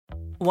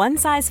One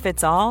size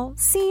fits all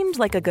seemed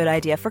like a good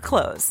idea for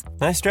clothes.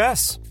 Nice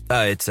dress.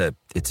 It's a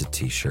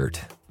t-shirt.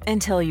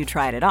 Until you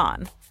tried it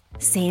on.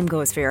 Same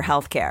goes for your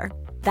healthcare.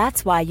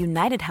 That's why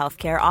United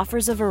Healthcare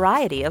offers a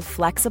variety of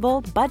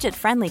flexible,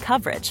 budget-friendly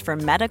coverage for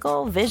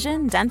medical,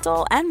 vision,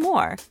 dental, and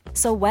more.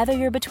 So whether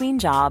you're between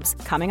jobs,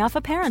 coming off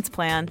a parent's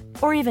plan,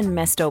 or even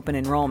missed open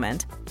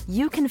enrollment,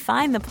 you can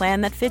find the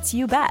plan that fits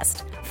you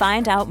best.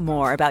 Find out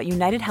more about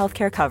United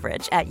Healthcare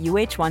coverage at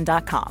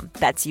uh1.com.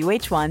 That's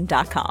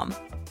uh1.com.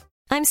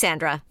 I'm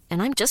Sandra,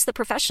 and I'm just the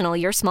professional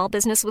your small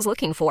business was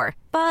looking for.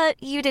 But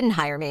you didn't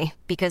hire me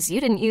because you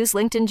didn't use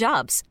LinkedIn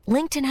Jobs.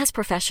 LinkedIn has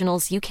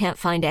professionals you can't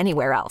find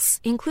anywhere else,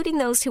 including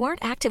those who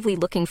aren't actively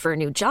looking for a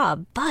new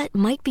job, but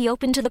might be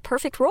open to the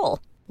perfect role,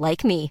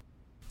 like me.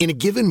 In a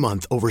given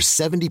month, over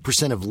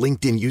 70% of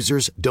LinkedIn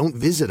users don't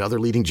visit other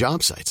leading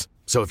job sites.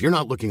 So if you're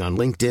not looking on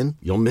LinkedIn,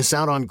 you'll miss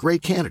out on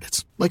great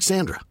candidates like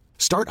Sandra.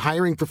 Start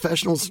hiring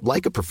professionals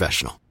like a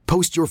professional.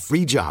 Post your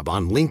free job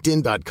on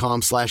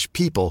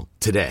linkedin.com/people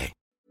today.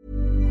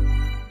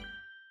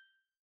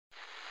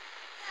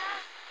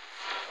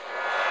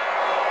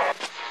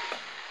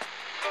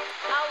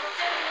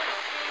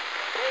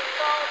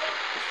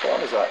 What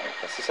time is that?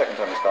 That's the second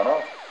time it's gone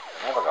off.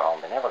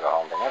 They never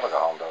go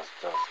home, those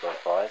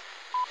boys.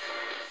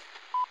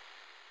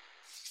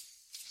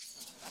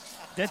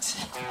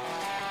 That's...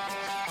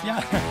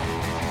 Yeah,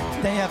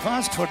 they have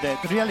asked for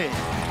that, really.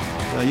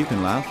 You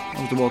can laugh.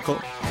 That was the World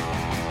Cup.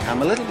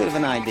 I'm a little bit of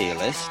an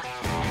idealist,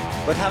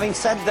 but having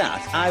said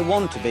that, I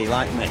want to be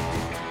like me.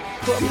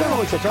 Well, you don't know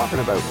what you're talking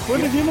about.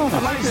 What did you know? I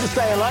managed to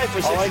stay alive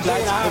for 6 years.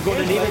 I'm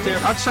going to need it there.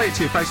 I'd say it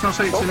to your face, and I'll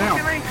say it to you now.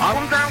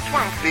 Come down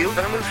Swansfield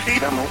and we'll see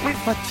them, won't we?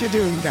 What you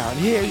doing down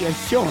here, you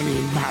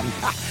shawny man?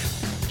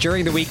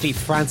 During the weekly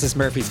Francis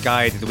Murphy's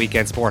Guide to the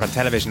Weekend Sport on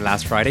television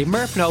last Friday,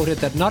 Murph noted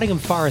that Nottingham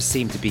Forest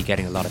seemed to be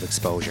getting a lot of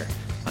exposure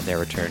on their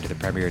return to the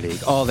Premier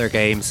League. All their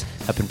games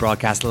have been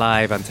broadcast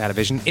live on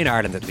television, in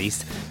Ireland at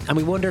least, and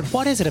we wondered,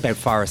 what is it about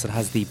Forest that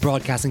has the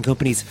broadcasting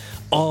companies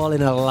all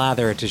in a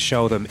lather to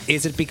show them?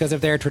 Is it because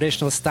of their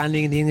traditional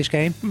standing in the English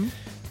game? Mm-hmm.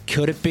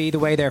 Could it be the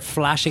way they're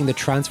flashing the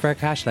transfer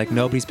cash like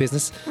nobody's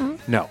business?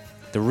 Mm-hmm. No.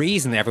 The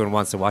reason everyone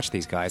wants to watch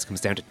these guys comes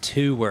down to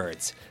two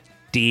words: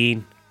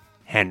 Dean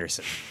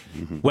Henderson.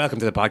 Welcome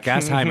to the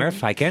podcast. Hi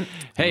Murph. Hi Ken.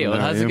 Hey, well,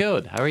 how's it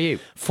going? How are you?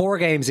 4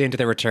 games into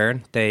their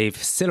return, they've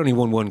still only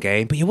won 1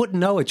 game, but you wouldn't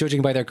know it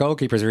judging by their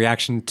goalkeeper's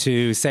reaction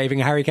to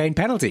saving a Harry Kane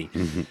penalty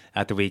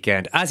at the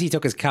weekend, as he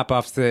took his cap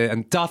off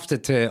and doffed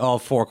it to all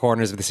 4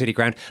 corners of the City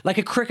ground like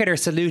a cricketer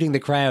saluting the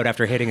crowd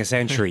after hitting a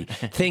century.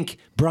 Think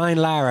Brian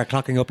Lara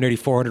clocking up nearly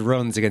 400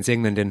 runs against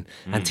England in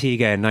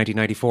Antigua in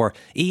 1994.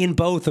 Ian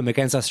Botham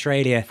against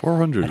Australia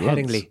 400 runs.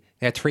 Headingley.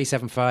 Yeah,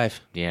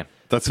 375. Yeah.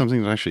 That's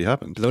something that actually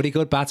happened. Bloody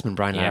good batsman,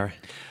 Brian Lara.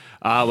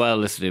 Well,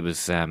 listen, it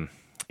was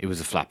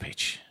a flat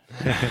pitch.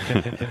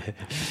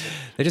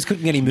 They just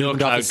couldn't get any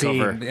movement off the scene.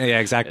 Cover. Yeah,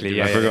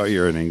 exactly. I forgot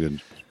you're an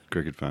England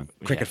cricket fan.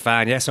 Cricket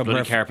fan, yeah. So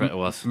Bloody carpet it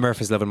was.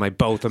 Murph is loving my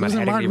Botham.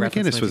 Wasn't Martin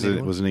McGuinness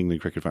was an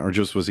England cricket fan, or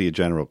just was he a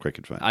general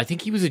cricket fan? I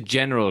think he was a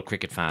general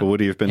cricket fan. But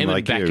would he have been him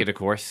like and you? Beckett, of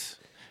course.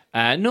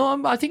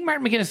 No, I think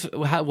Martin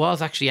McGuinness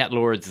was actually at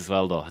Lords as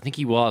well, though. I think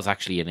he was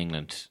actually an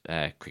England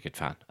cricket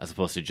fan, as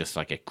opposed to just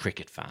like a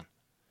cricket fan.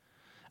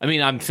 I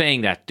mean, I'm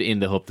saying that in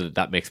the hope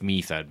that makes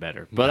me sound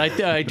better, but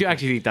I do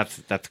actually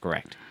think that's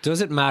correct.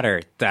 Does it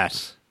matter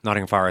that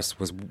Nottingham Forest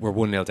were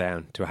 1-0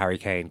 down to a Harry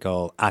Kane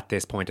goal at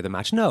this point of the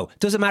match? No.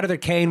 Does it matter that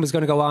Kane was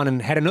going to go on and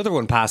head another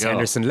one past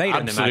Henderson later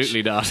in the match?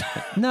 Absolutely not.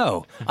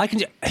 No. I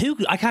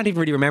can't even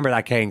really remember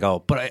that Kane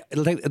goal, but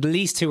it'll take at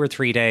least 2 or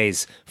 3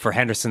 days for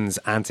Henderson's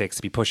antics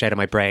to be pushed out of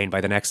my brain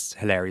by the next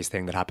hilarious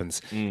thing that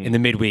happens in the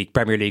midweek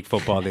Premier League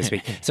football this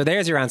week. So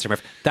there's your answer,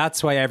 Murph.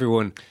 That's why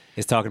everyone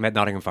is talking about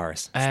Nottingham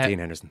Forest. It's Dean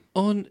Henderson.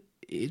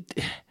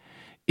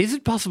 Is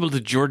it possible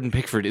that Jordan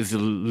Pickford is the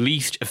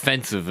least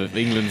offensive of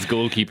England's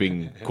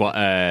goalkeeping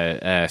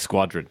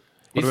squadron?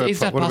 Is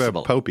that possible? What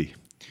about Popey?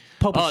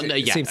 Pope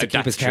seems to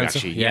keep his counsel.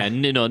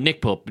 Actually, no,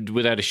 Nick Pope,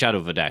 without a shadow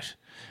of a doubt.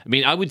 I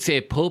mean, I would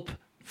say Pope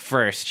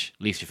first,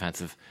 least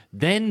offensive,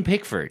 then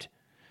Pickford,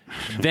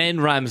 then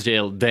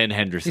Ramsdale, then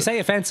Henderson. You say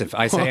offensive,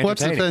 I say entertaining.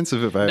 What's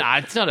offensive about? Nah,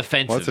 it's not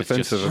offensive. What's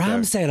offensive about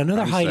Ramsdale?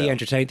 Another highly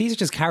entertaining. These are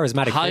just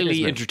charismatic.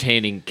 Highly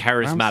entertaining,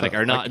 charismatic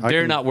are not.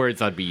 They're not words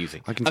I'd be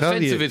using. I can tell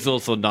offensive you, is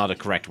also not a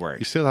correct word.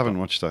 You still haven't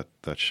watched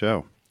that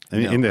show. I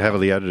mean, in the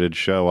heavily edited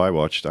show I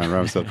watched, Aaron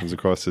Ramsdale comes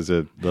across as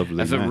a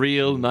lovely a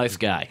real nice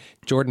guy.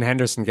 Jordan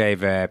Henderson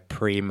gave a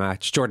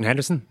pre-match... Jordan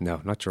Henderson?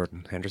 No, not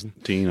Jordan Henderson.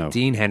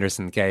 Dean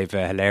Henderson gave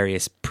a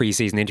hilarious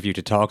pre-season interview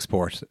to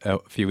TalkSport a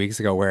few weeks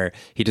ago where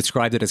he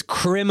described it as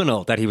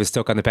criminal that he was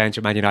stuck on the bench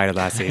at Man United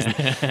last season.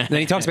 And then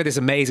he talks about this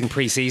amazing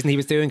pre-season he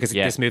was doing because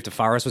this move to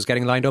Forest was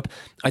getting lined up.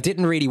 I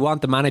didn't really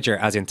want the manager,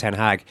 as in Ten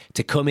Hag,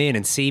 to come in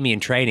and see me in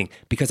training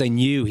because I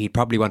knew he'd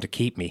probably want to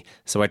keep me.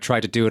 So I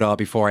tried to do it all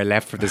before I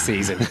left for the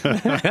season.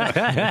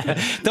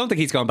 Don't think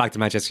he's going back to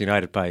Manchester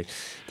United by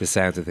the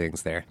sound of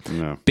things there.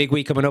 No. Big big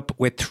week coming up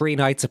with 3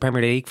 nights of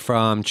Premier League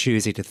from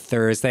Tuesday to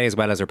Thursday, as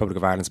well as the Republic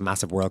of Ireland's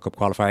massive World Cup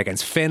qualifier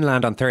against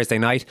Finland on Thursday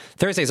night.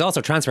 Thursday is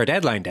also transfer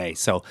deadline day.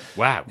 So,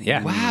 wow. Yeah,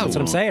 that's what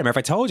I'm saying. Remember, if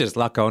I told you there's a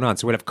lot going on.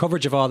 So we'll have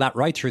coverage of all that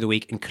right through the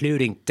week,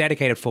 including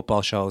dedicated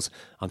football shows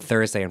on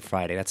Thursday and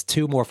Friday. That's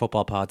 2 more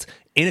football pods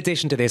in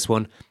addition to this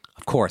one.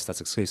 Of course, that's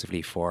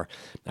exclusively for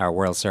our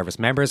World Service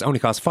members. Only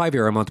costs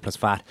 €5 a month plus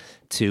VAT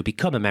to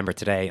become a member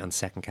today on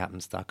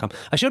secondcaptains.com.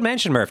 I should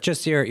mention, Murph,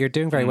 just you're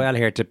doing very well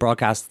here to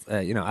broadcast,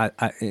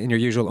 in your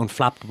usual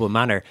unflappable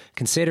manner,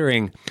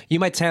 considering you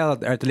might tell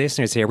the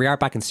listeners here, we are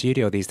back in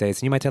studio these days,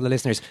 and you might tell the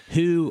listeners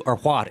who or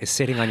what is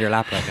sitting on your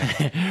lap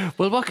right now.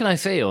 Well, what can I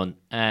say, Owen?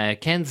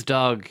 Ken's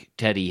dog,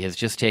 Teddy, has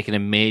just taken a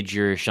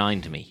major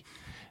shine to me.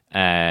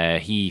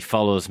 He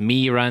follows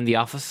me around the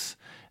office.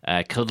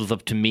 Cuddles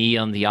up to me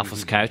on the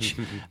office couch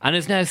and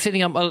is now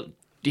sitting on, well,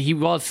 he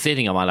was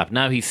sitting on my lap.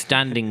 Now he's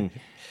standing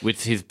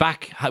with his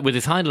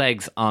hind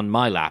legs on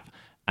my lap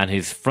and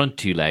his front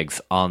 2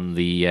 legs on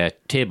the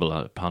table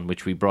upon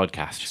which we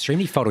broadcast.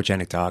 Extremely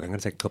photogenic dog. I'm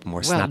going to take a couple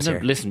more snaps here.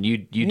 Listen, you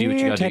do what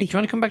you got to do. Do you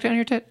want to come back down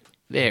here, Ted?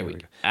 There we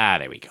go.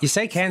 There we go. You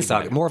say Ken's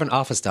dog, more of an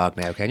office dog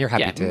now, Ken. You're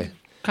happy to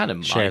kind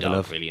of share my the dog,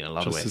 love. really, in a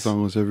lot of ways. Just as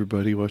long as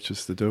everybody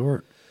watches the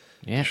door.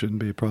 Yeah. Shouldn't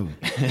be a problem.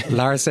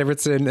 Lars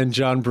Evertson and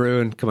John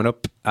Bruin coming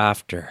up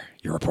after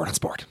your report on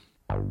sport.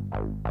 I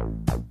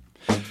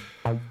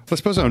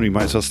suppose we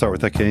might as well start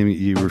with that game.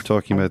 You were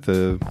talking about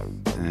the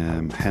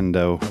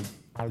Hendo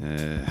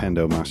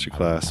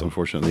masterclass,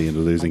 unfortunately, in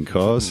the losing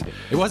cause.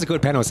 It was a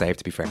good penalty save,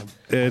 to be fair.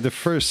 The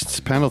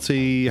first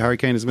penalty Harry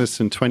Kane has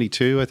missed in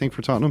 22, I think,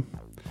 for Tottenham.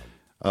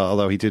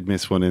 Although he did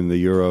miss one in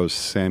the Euros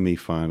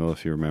semi-final,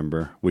 if you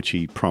remember, which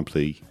he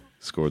promptly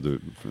scored the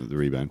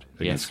rebound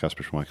against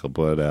Kasper Schmeichel.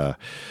 But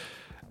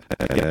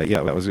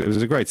it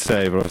was a great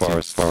save. But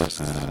Forest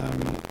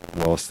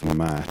lost the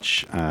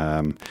match.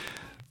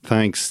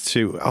 Thanks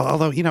to,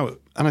 although,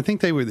 and I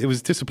think it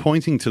was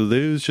disappointing to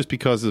lose just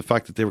because of the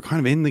fact that they were kind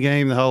of in the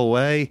game the whole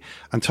way,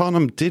 and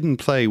Tottenham didn't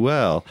play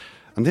well.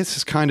 And this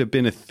has kind of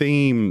been a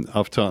theme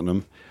of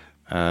Tottenham.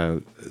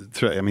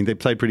 They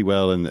played pretty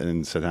well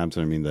in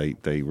Southampton. I mean,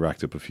 they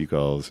racked up a few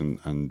goals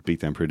and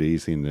beat them pretty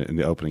easily in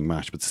the opening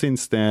match. But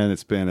since then,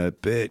 it's been a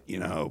bit,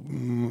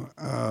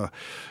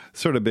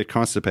 sort of a bit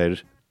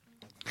constipated.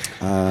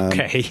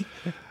 Okay.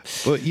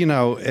 But,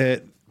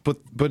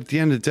 but at the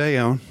end of the day,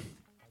 Owen,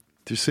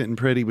 they're sitting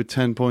pretty with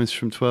 10 points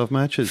from 12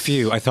 matches.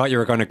 Phew, I thought you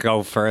were going to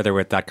go further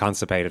with that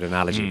constipated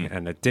analogy,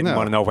 and I didn't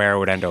want to know where it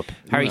would end up.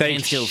 Harry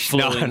Kane's still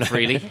flowing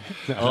freely.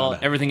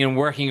 Everything in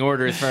working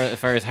order as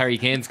far as Harry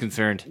Kane's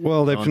concerned.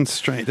 Well, they've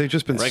just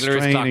been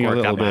straining a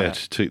little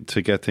bit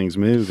to get things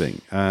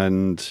moving.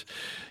 And,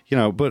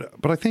 but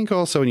I think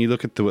also when you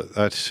look at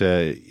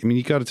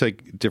you got to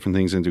take different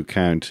things into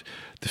account.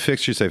 The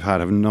fixtures they've had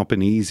have not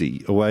been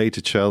easy. Away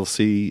to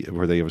Chelsea,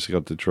 where they obviously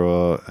got the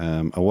draw.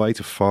 Away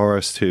to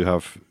Forest,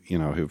 who've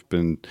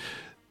been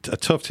a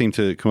tough team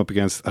to come up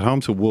against. At home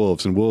to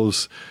Wolves, and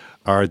Wolves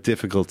are a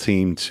difficult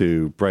team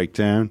to break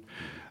down.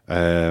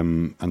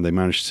 And they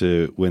managed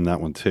to win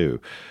that one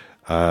too.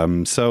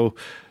 Conte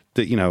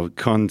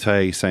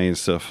saying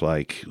stuff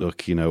like,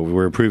 look,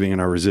 we're improving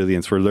in our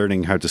resilience. We're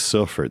learning how to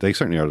suffer. They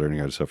certainly are learning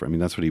how to suffer. I mean,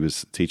 that's what he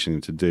was teaching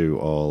them to do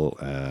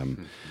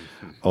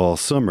all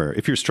summer.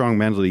 If you're strong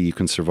mentally, you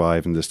can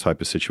survive in this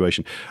type of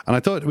situation. And I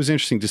thought it was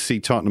interesting to see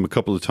Tottenham a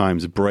couple of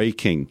times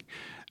breaking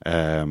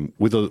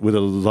with a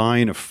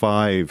line of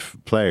 5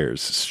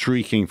 players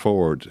streaking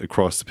forward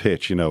across the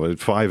pitch.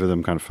 5 of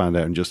them kind of fanned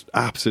out and just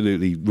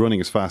absolutely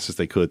running as fast as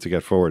they could to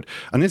get forward.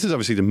 And this is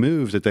obviously the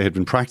move that they had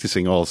been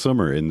practicing all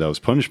summer in those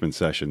punishment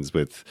sessions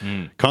with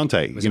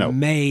Conte. It was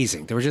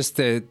amazing. They were just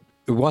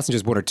it wasn't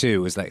just 1 or 2. It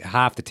was like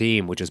half the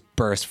team would just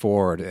burst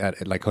forward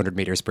at like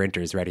 100-meter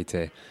sprinters ready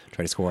to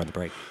try to score on the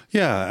break.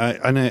 Yeah,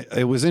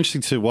 it was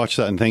interesting to watch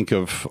that and think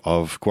of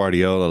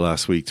Guardiola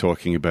last week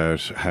talking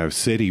about how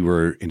City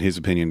were, in his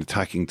opinion,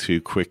 attacking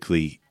too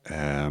quickly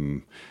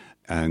and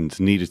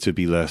needed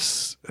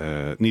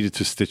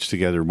to stitch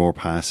together more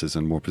passes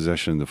and more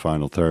possession in the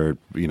final third,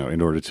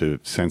 in order to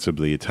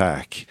sensibly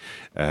attack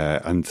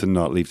and to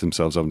not leave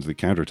themselves open to the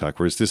counter-attack.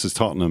 Whereas this is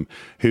Tottenham,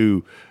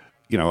 who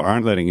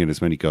aren't letting in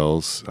as many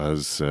goals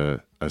as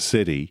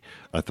City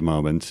at the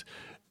moment,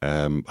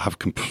 have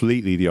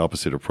completely the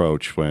opposite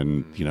approach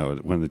when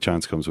the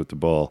chance comes with the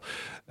ball.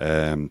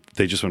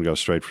 They just want to go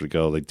straight for the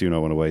goal. They do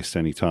not want to waste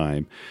any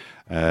time.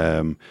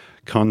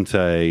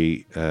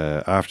 Conte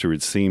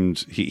afterwards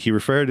seemed, he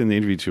referred in the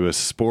interview to a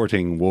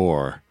sporting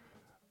war.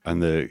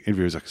 And the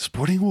interviewer was like,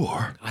 sporting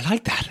war? I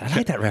like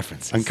that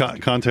reference. And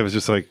Conte was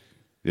just like,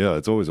 yeah,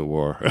 it's always a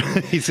war.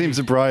 He seemed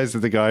surprised that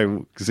the guy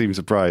seemed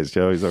surprised.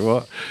 He's like,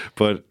 what?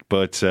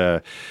 But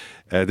there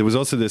was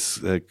also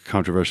this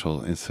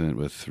controversial incident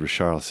with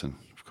Richarlison,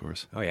 of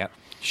course. Oh, yeah.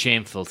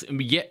 Shameful.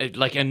 Yeah,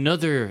 like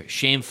another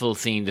shameful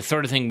scene, the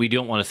sort of thing we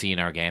don't want to see in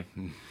our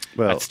game.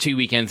 Well, that's 2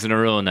 weekends in a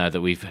row now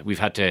that we've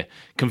had to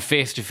come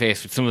face to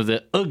face with some of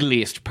the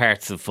ugliest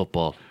parts of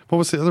football. What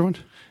was the other one?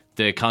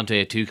 The Conte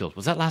at Tuchel.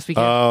 Was that last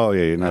weekend? Oh,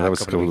 yeah. No, that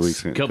was a couple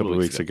of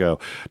weeks ago.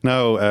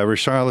 No,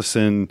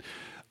 Richarlison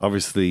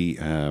obviously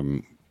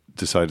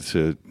decided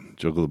to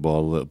juggle the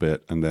ball a little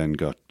bit and then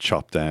got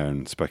chopped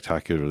down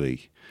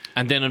spectacularly.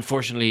 And then,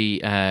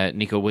 unfortunately,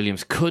 Nico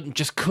Williams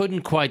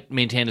couldn't quite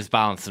maintain his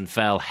balance and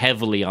fell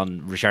heavily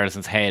on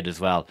Richarlison's head as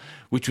well,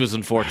 which was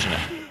unfortunate.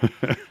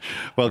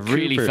 Well, I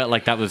really felt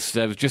like that was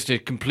just a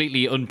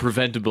completely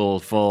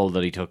unpreventable fall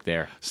that he took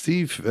there.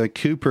 Steve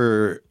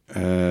Cooper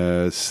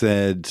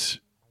said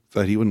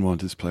that he wouldn't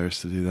want his players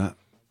to do that.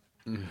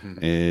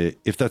 Mm-hmm.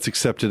 If that's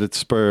accepted at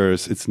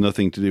Spurs, it's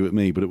nothing to do with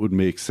me, but it wouldn't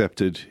be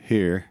accepted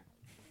here.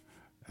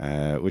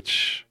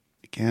 Which,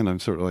 again, I'm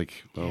sort of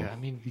like, well, yeah, I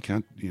mean, you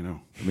can't,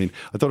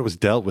 I thought it was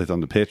dealt with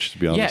on the pitch, to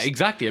be honest. Yeah,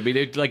 exactly. I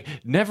mean,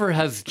 never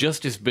has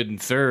justice been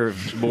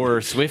served more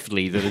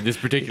swiftly than in this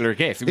particular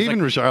case. Even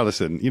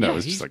Richarlison,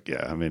 it's just like,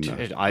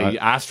 I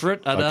asked for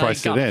it and I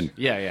priced it in.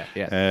 Yeah.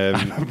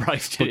 I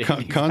priced it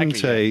in.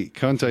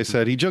 Conte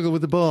said he juggled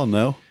with the ball,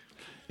 no?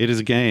 It is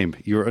a game.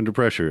 You're under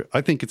pressure.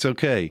 I think it's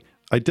okay.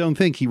 I don't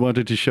think he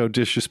wanted to show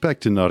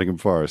disrespect to Nottingham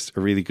Forest, a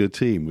really good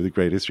team with a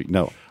great history.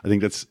 No, I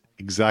think that's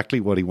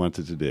exactly what he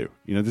wanted to do.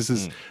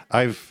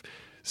 I've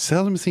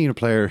seldom seen a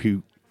player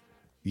who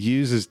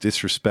uses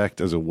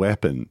disrespect as a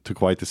weapon to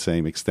quite the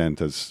same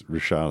extent as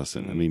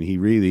Richarlison. I mean, he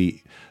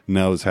really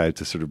knows how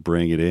to sort of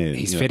bring it in.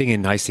 He's fitting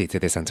in nicely to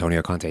this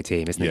Antonio Conte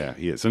team, isn't he? Yeah,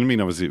 he is. And I mean,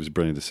 obviously, it was a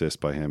brilliant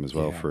assist by him as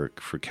well for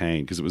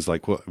Kane, because it was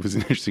like, it was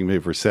an interesting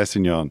move for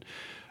Sessegnon.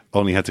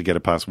 Only had to get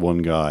it past one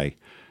guy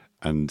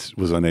and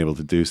was unable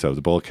to do so.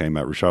 The ball came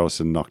out.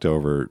 Richarlison knocked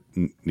over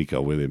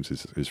Nico Williams,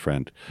 his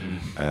friend.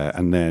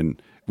 And then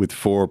with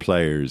 4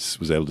 players,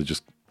 was able to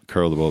just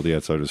curl the ball to the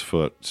outside of his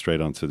foot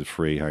straight onto the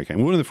free Harry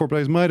Kane. One of the 4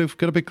 players might have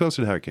got a bit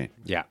closer to Harry Kane.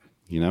 Yeah.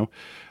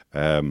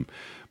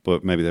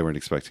 But maybe they weren't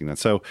expecting that.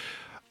 So,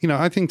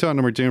 I think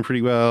Tottenham are doing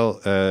pretty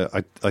well.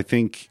 I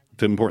think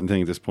the important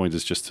thing at this point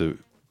is just to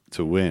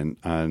win,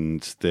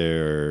 and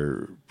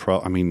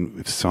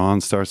if Son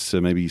starts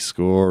to maybe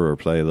score or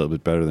play a little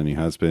bit better than he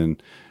has been,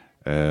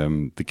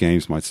 the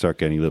games might start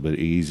getting a little bit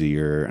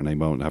easier and they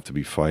won't have to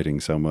be fighting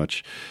so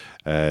much.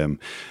 The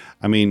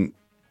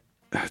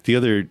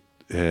other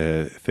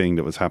thing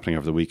that was happening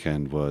over the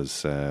weekend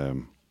was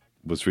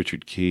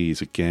Richard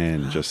Keys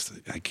again.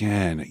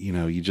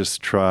 You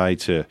just try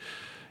to.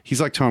 He's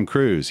like Tom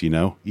Cruise,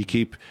 you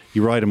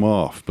write him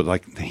off, but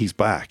like he's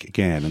back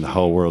again, and the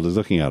whole world is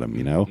looking at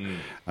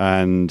him,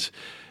 and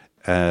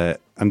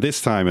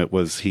this time it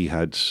was he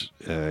had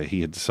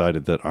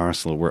decided that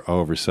Arsenal were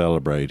over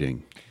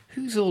celebrating.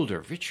 Who's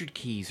older, Richard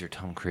Keys or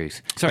Tom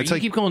Cruise? Sorry, you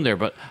keep going there,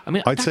 but I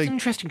mean, that's an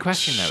interesting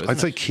question now, isn't it?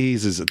 I'd say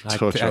Keys is a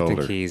touch older. I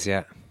think Keys,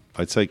 yeah.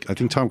 I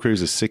think Tom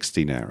Cruise is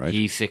 60 now, right?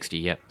 He's 60,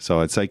 yeah.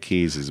 So I'd say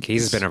Keys has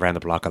been around the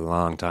block a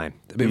long time.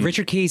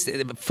 Richard Keys,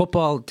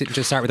 football didn't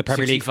just start with the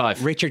Premier 65.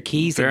 League. Richard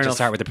Keys didn't just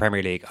start with the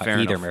Premier League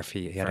either,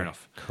 Murphy. He had a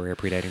career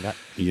predating that.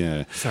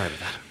 Yeah. Sorry about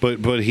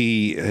that. But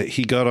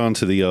he got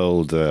onto the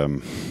old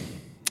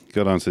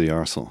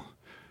Arsenal,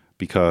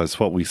 because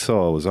what we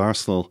saw was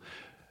Arsenal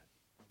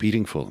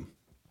beating Fulham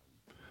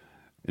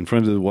in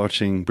front of the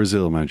watching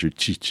Brazil manager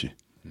Chiche,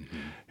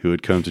 who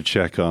had come to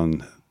check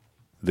on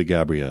the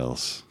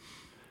Gabriels.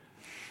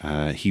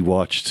 He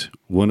watched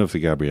one of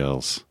the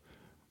Gabriels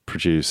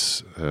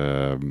produce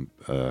an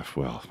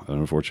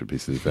unfortunate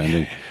piece of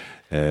defending,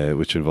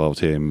 which involved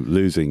him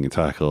losing a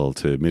tackle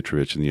to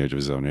Mitrovic in the edge of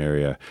his own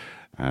area,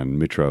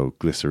 and Mitro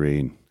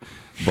Glycerine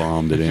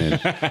bombed it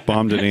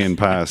in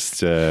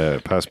past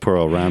poor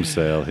old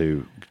Ramsdale,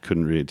 who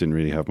didn't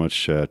really have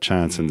much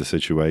chance in the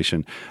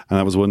situation, and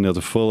that was 1-0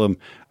 to Fulham.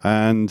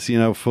 And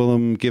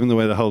Fulham, given the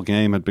way the whole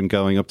game had been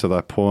going up to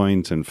that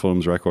point, and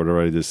Fulham's record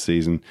already this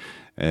season,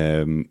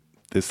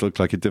 this looked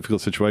like a difficult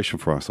situation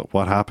for Arsenal.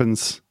 What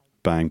happens?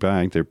 Bang,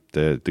 bang.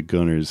 The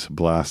Gunners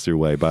blast their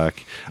way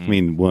back. I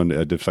mean,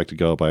 a deflected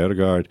goal by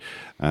Odegaard,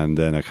 and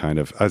then a kind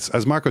of,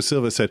 as Marco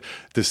Silva said,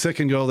 the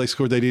second goal they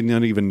scored, they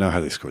didn't even know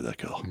how they scored that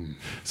goal.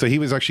 So he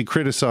was actually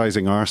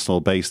criticising Arsenal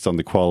based on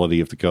the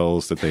quality of the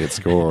goals that they had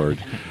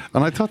scored.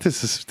 And I thought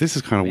this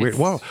is kind of weird.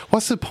 Wow,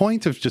 what's the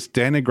point of just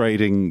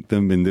denigrating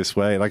them in this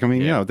way? Like, I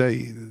mean, you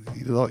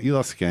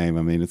lost the game.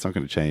 I mean, it's not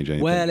going to change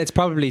anything. Well, it's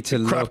probably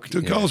to crap.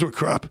 The goals were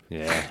crap.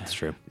 Yeah, that's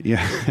true.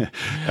 Yeah.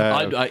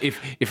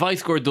 If I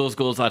scored those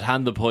goals, I'd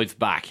hand the points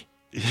back.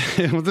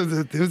 It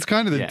was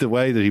kind of the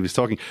way that he was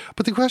talking.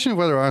 But the question of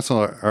whether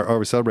Arsenal are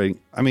over celebrating,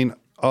 I mean,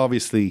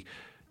 obviously,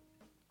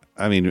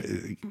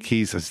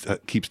 Keys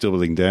keeps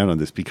doubling down on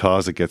this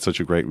because it gets such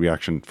a great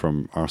reaction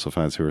from Arsenal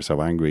fans who are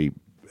so angry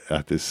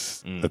at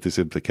this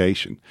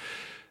implication.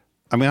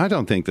 I mean, I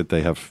don't think that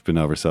they have been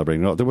over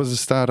celebrating at all. There was a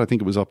stat, I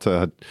think it was up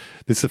to,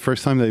 this is the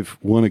first time they've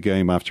won a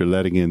game after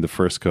letting in the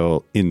first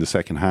goal in the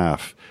second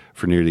half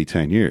for nearly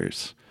 10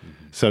 years.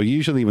 So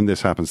usually when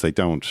this happens, they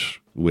don't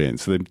win.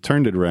 So they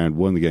turned it around,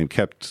 won the game,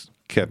 kept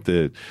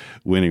the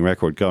winning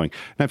record going.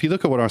 Now, if you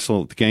look at what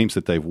Arsenal, the games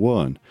that they've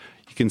won,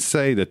 you can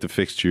say that the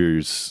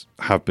fixtures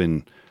have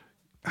been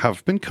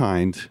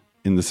kind,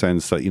 in the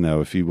sense that,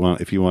 if you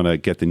want to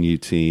get the new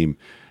team,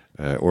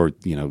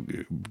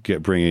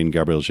 bring in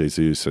Gabriel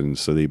Jesus and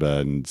Saliba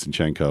and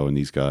Zinchenko and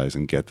these guys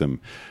and get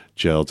them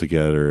gelled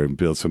together and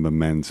build some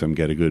momentum,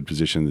 get a good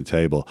position at the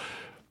table.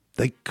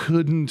 they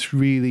couldn't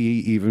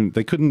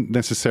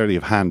necessarily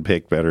have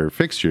handpicked better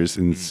fixtures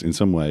in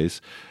some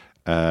ways.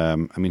 I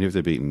mean, if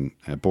they'd beaten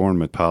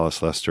Bournemouth,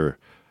 Palace, Leicester,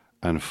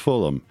 and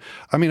Fulham,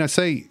 I mean, I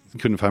say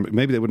couldn't have,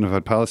 maybe they wouldn't have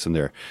had Palace in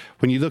there.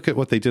 When you look at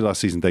what they did last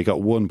season, they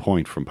got 1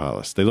 point from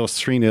Palace. They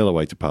lost 3-0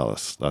 away to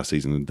Palace last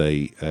season,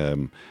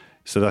 and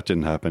so that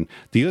didn't happen.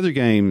 The other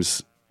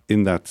games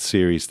in that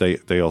series, they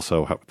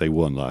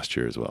won last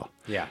year as well.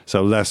 Yeah.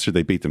 So Leicester,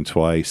 they beat them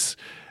twice.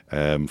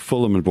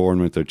 Fulham and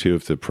Bournemouth are two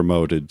of the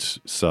promoted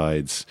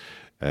sides.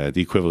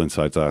 The equivalent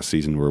sides last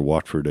season were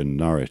Watford and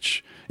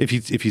Norwich. If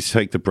you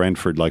take the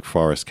Brentford, like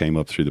Forest came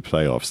up through the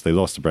playoffs, they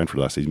lost to Brentford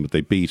last season, but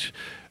they beat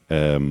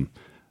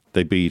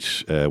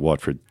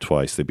Watford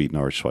twice. They beat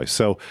Norwich twice.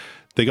 So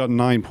they got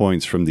 9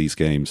 points from these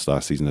games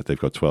last season that they've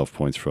got 12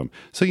 points from.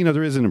 So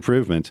there is an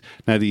improvement.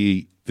 Now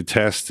the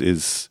test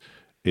is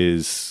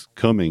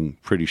coming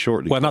pretty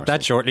shortly. Well, not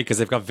that shortly, because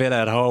they've got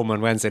Villa at home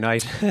on Wednesday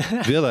night.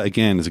 Villa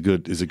again is a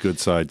good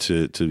side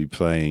to be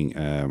playing.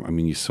 I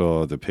mean, you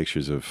saw the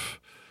pictures of.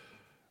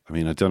 I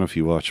mean, I don't know if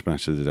you watched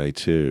Match of the Day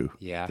too.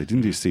 Yeah, they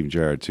didn't do Steven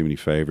Gerrard too many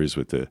favors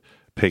with the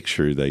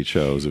picture they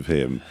chose of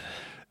him.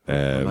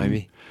 Remind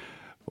me.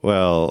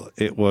 Well,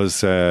 it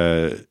was.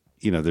 They're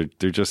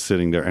just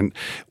sitting there, and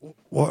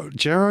what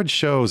Gerrard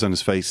shows on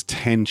his face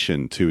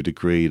tension to a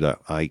degree that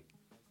I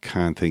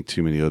can't think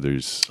too many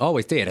others.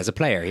 Always did as a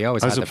player. He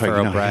always had the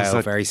furrowed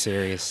brow, very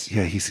serious.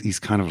 Yeah, he's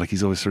kind of like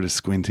he's always sort of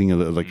squinting a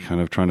little, like kind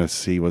of trying to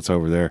see what's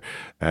over there.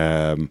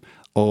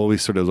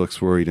 Always sort of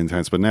looks worried and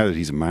tense. But now that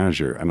he's a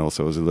manager and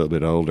also is a little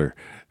bit older,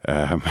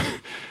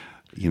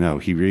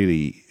 he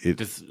really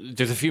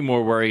there's a few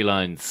more worry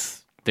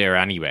lines there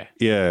anyway.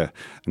 Yeah,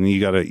 and you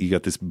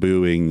got this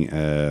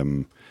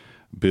booing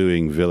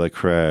Villa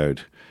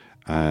crowd,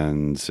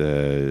 and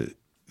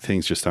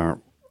things just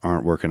aren't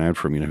working out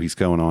for him. He's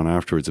going on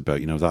afterwards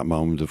about that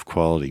moment of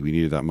quality. We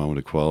needed that moment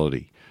of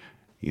quality.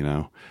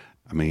 I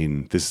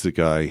mean, this is a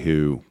guy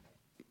who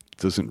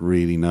doesn't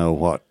really know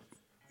what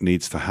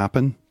needs to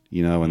happen.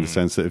 In the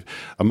sense that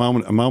a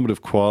moment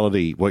of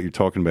quality. What you're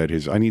talking about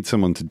is I need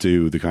someone to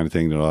do the kind of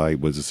thing that I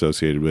was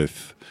associated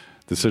with,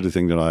 the sort of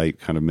thing that I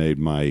kind of made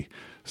my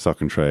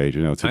stock and trade.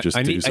 To just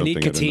do something. I need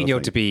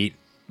Coutinho to be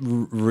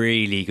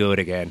really good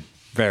again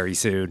very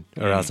soon,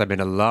 or else I'm in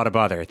a lot of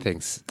bother.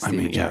 Thinks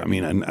Steve.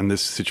 And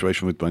this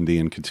situation with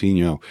Buendia and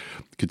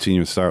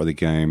Coutinho start of the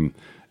game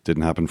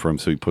didn't happen for him,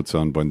 so he puts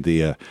on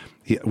Buendia.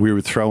 We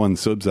were throwing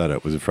subs at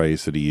it was a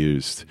phrase that he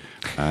used,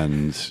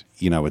 and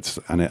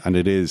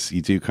it is,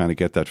 you do kind of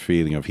get that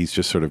feeling of he's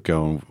just sort of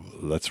going,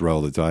 let's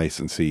roll the dice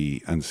and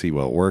see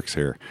what works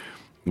here,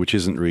 which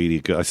isn't really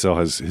good. I saw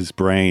his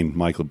brain,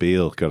 Michael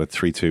Beale, got a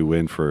 3-2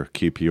 win for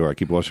QPR. I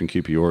keep watching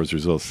QPR's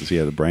results to see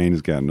how the brain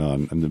is getting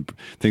on, and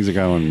things are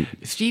going.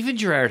 Steven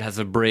Gerrard has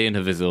a brain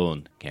of his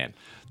own, Ken.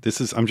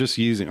 I'm just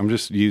using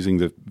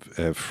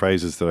the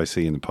phrases that I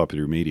see in the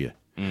popular media.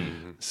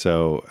 Mm-hmm.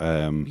 So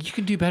you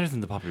can do better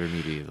than the popular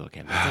media, though,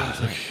 Ken.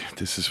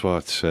 This is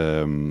what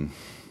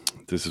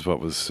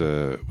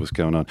was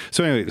going on.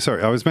 So anyway,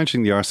 sorry, I was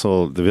mentioning the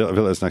Arsenal, the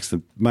Villa's next.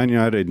 The Man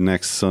United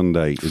next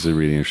Sunday is a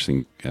really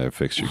interesting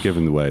fixture,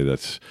 given the way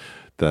that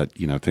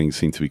things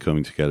seem to be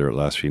coming together at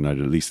last for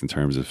United, at least in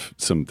terms of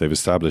they've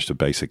established a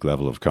basic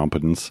level of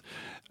competence.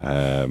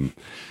 The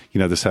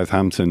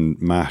Southampton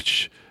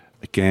match,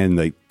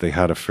 again, they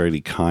had a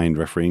fairly kind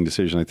refereeing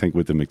decision, I think,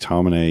 with the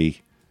McTominay.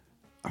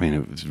 I mean,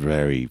 it was a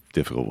very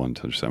difficult one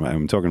to understand.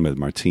 I'm talking about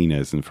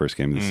Martinez in the first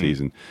game of the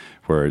season,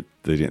 where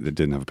they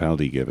didn't have a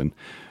penalty given.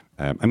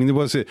 I mean, there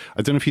was I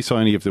don't know if you saw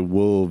any of the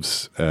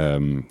Wolves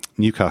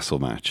Newcastle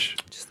match.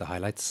 Just the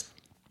highlights.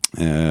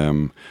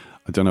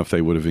 I don't know if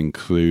they would have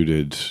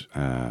included.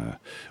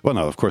 Well,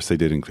 no, of course they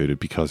did include it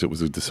because it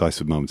was a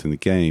decisive moment in the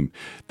game.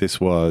 This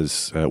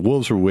was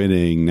Wolves were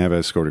winning.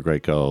 Neves scored a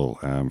great goal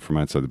from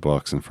outside the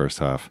box in the first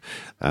half,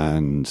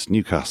 and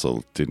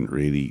Newcastle didn't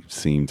really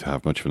seem to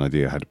have much of an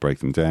idea how to break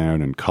them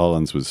down. And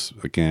Collins was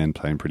again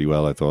playing pretty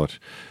well, I thought.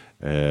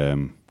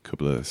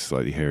 Couple of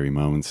slightly hairy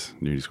moments.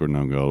 Nearly scored an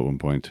own goal at one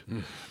point,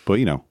 but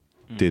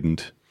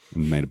didn't.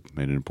 Made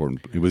an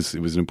important. It was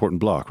an important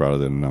block rather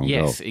than an own goal.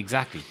 Yes,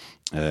 exactly.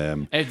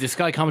 The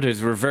Sky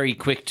commentators were very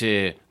quick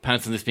to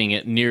pounce on this being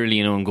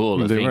nearly an own goal.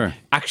 They were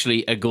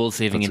actually a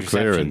goal-saving interception.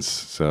 Clearance,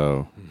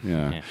 so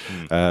yeah.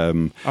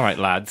 All right,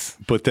 lads.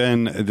 But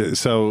then,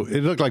 so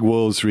it looked like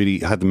Wolves really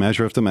had the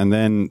measure of them, and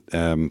then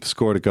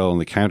scored a goal on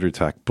the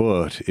counter-attack.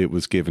 But it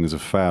was given as a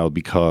foul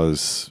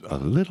because a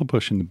little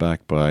push in the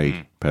back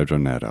by Pedro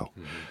Neto.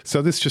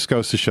 So this just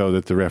goes to show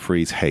that the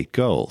referees hate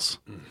goals,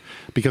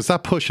 because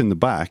that push in the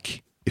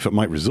back, if it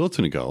might result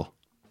in a goal,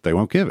 they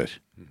won't give it.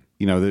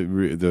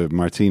 The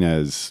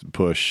Martinez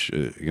push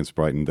against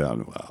Brighton,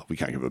 well, we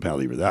can't give a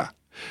penalty for that.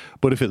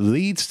 But if it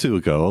leads to a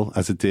goal,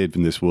 as it did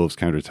in this Wolves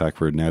counter-attack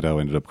where Neto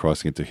ended up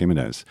crossing it to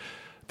Jimenez,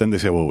 then they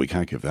say, well, we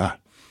can't give that.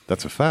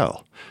 That's a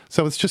foul.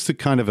 So it's just a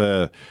kind of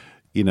an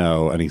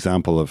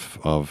example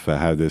of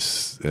how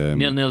this...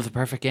 0-0 is a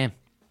perfect game.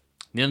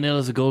 0-0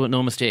 is a goal with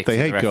no mistakes. They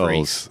hate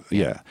goals,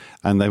 yeah,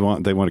 and they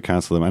want to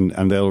cancel them,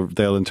 and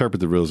they'll interpret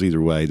the rules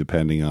either way,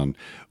 depending on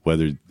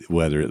whether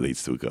it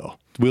leads to a goal.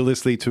 will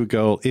this lead to a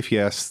goal? If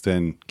yes,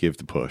 then give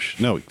the push.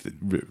 No,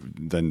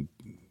 then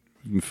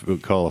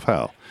call of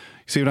foul.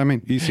 You see what I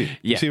mean? You see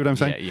what I'm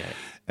saying? Yeah.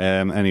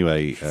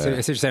 Anyway, so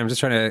what you're saying, I'm just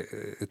trying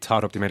to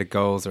tot up the amount of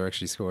goals that are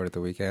actually scored at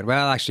the weekend.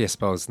 Well, actually, I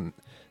suppose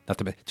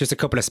just a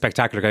couple of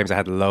spectacular games. I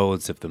had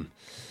loads of them,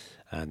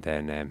 and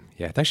then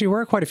there actually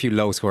were quite a few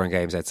low-scoring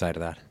games outside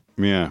of that.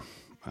 Yeah,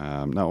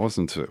 no,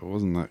 it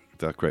wasn't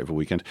that great of a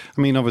weekend.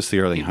 I mean, obviously,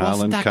 Erling Haaland. It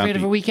wasn't that great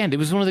of a weekend. It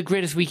was one of the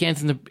greatest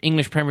weekends in the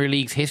English Premier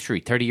League's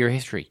history, 30-year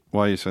history.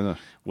 Why do you say that?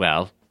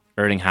 Well,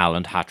 Erling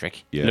Haaland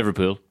hat-trick,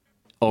 Liverpool,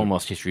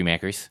 almost history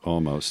makers.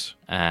 Almost.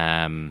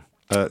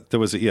 There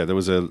was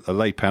a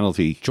late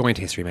penalty. Joint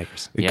history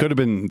makers. It could have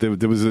been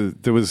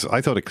there was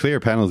I thought a clear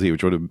penalty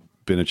which would have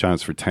been a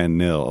chance for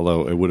 10-0,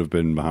 although it would have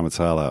been Mohamed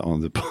Salah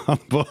on the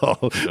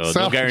ball.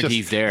 So no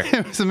guarantees there.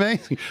 It was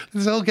amazing.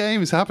 This whole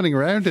game is happening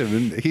around him,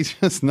 and he's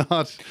just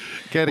not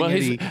getting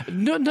any.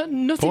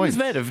 Nothing was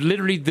made of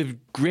literally the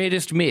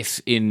greatest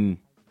miss in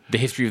the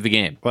history of the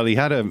game. Well, he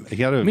had a.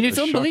 I mean, it's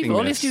unbelievable.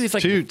 All he has to do is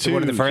like two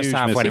one in the first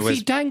half when it was if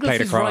he dangles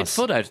played his across. right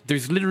foot out,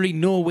 there's literally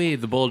no way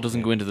the ball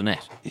doesn't go into the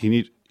net. He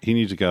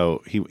needed to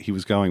go. He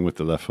was going with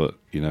the left foot.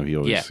 You know,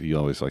 he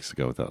always likes to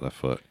go with that left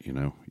foot. You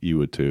know, you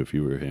would too if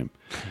you were him.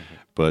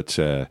 But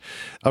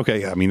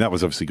okay, I mean that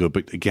was obviously good.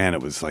 But again,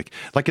 it was like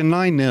a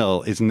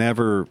 9-0 is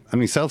never. I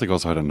mean, Celtic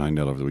also had a 9-0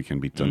 over the weekend,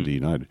 beat Dundee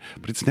United.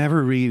 But it's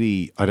never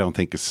really, I don't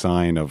think, a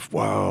sign of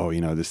wow. You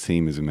know, this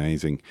team is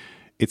amazing.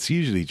 It's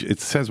usually, it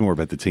says more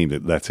about the team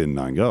that lets in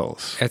 9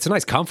 goals. It's a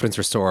nice confidence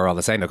restorer all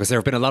the same, though, because there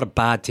have been a lot of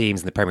bad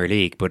teams in the Premier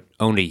League, but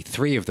only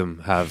 3 of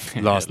them have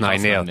lost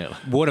 9-0.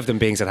 One of them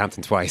being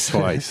Southampton twice.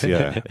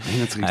 Yeah. I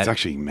mean, it's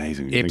actually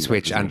amazing.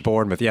 Ipswich and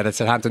Bournemouth. Yeah,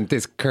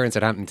 this current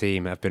Southampton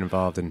team have been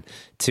involved in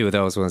 2 of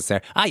those ones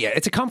there.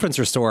 It's a confidence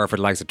restorer for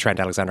the likes of Trent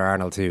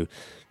Alexander-Arnold, who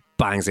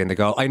bangs in the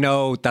goal. I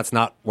know that's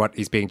not what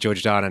he's being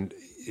judged on, and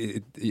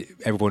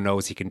everyone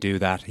knows he can do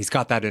that. He's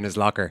got that in his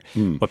locker.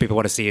 What people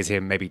want to see is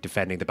him maybe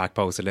defending the back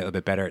post a little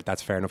bit better.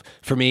 That's fair enough.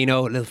 A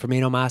little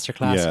Firmino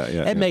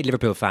masterclass. It made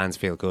Liverpool fans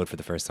feel good for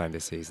the first time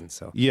this season.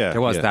 So there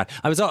was that.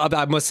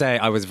 I must say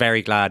I was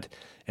very glad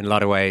in a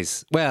lot of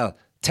ways. Well,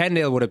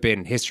 10-0 would have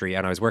been history,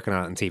 and I was working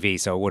on it on TV,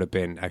 so it would have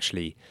been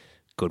actually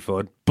good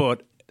fun.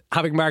 But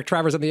having Mark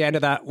Travers on the end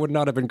of that would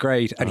not have been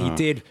great. And he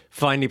did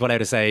finally pull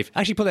out a save.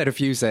 Actually pulled out a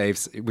few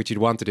saves, which you'd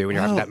want to do when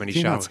you're having that many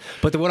shots.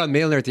 But the one on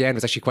Milner at the end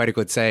was actually quite a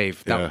good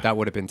save. That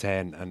would have been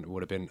 10 and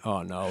would have been,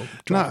 oh no.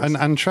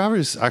 And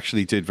Travers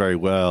actually did very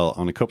well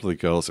on a couple of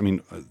goals. I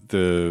mean,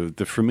 the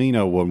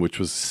Firmino one, which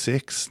was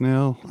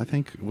 6-0, I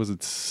think. Was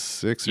it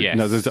 6? Yes.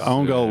 No, the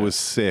own goal was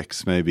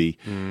 6, maybe.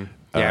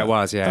 Yeah, it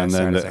was, yeah.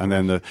 And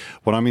then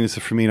what I mean is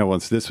the Firmino one.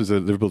 So this was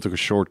Liverpool took a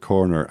short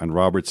corner, and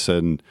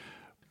Robertson.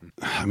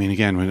 I mean,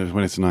 again,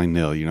 when it's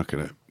 9-0, you're not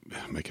going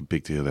to make a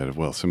big deal out of,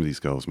 well, some of these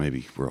goals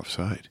maybe were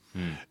offside.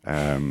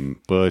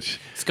 But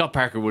Scott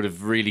Parker would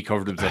have really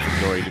covered himself in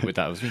glory with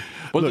that, wasn't he?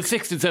 Well, the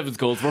 6th and 7th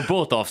goals were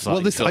both offside.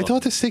 Well, I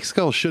thought the 6th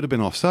goal should have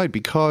been offside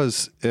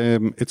because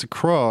it's a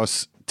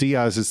cross.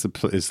 Diaz is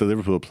the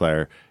Liverpool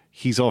player.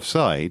 He's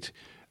offside,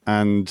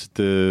 and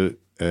the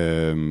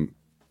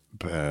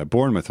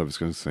Bournemouth, I was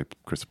going to say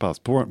Crystal Palace,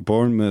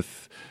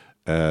 Bournemouth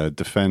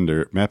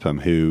defender Mepham,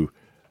 who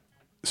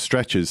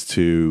stretches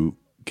to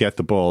get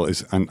the ball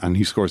and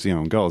he scores the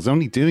own goal. He's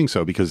only doing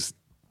so because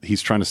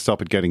he's trying to stop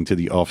it getting to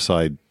the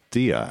offside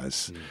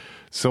Diaz.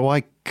 So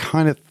I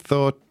kind of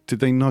thought, did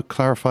they not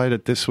clarify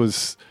that this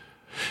was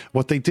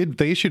what they did?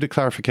 They issued a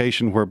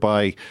clarification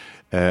whereby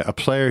a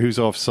player who's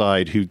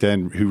offside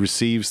who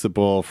receives the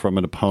ball from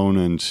an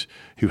opponent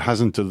who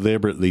hasn't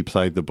deliberately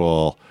played the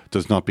ball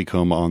does not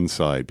become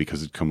onside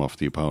because it come off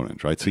the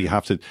opponent, right? So you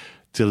have to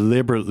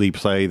deliberately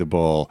play the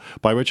ball,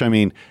 by which I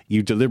mean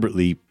you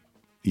definitely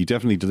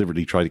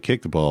deliberately try to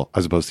kick the ball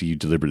as opposed to you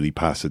deliberately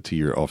pass it to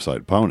your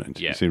offside opponent.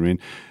 Yeah. You see what I mean?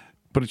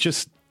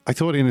 But I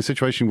thought in a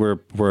situation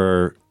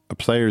where a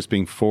player is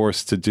being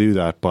forced to do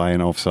that by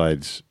an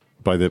offside,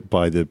 by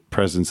the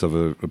presence of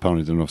an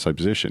opponent in an offside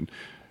position,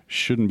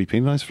 shouldn't be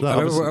penalised for that.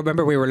 I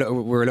remember we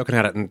were looking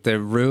at it, and the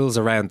rules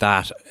around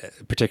that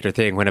particular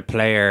thing, when a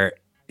player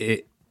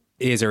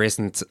is or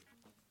isn't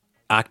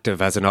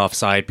active as an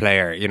offside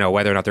player, you know,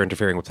 whether or not they're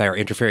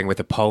interfering with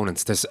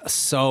opponents, there's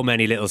so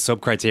many little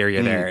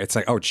sub-criteria there. It's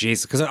like, oh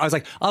jeez, because I was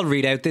like, I'll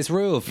read out this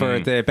rule for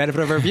the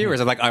benefit of our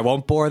viewers. I'm like, I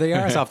won't bore the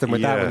arse off them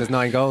with that when there's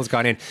 9 goals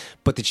gone in.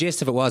 But the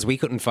gist of it was we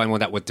couldn't find one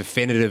that would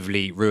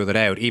definitively rule it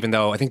out, even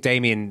though I think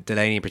Damien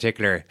Delaney in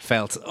particular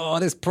felt,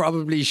 this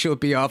probably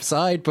should be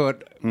offside,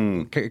 but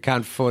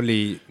can't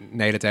fully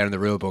nail it down in the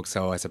rule book,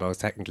 so I suppose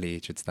technically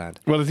it should stand.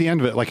 Well, at the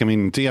end of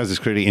it, Diaz is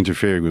clearly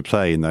interfering with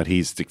play in that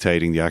he's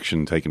dictating the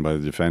action taken by the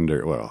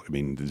defender. Well,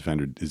 the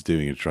defender is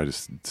doing it to try to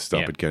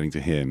stop it getting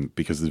to him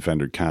because the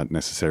defender can't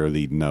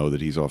necessarily know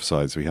that he's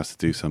offside, so he has to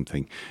do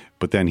something.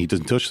 But then he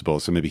doesn't touch the ball,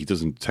 so maybe he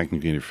doesn't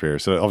technically interfere.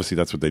 So obviously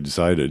that's what they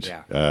decided.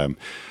 Yeah. And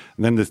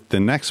then the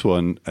next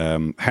one,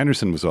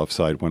 Henderson was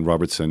offside when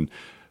Robertson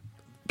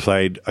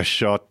played a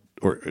shot.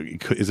 Or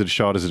is it a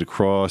shot? Is it a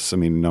cross? I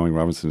mean, knowing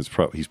Robinson,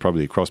 he's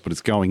probably a cross, but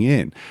it's going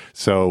in.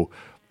 So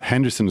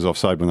Henderson is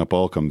offside when that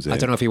ball comes in. I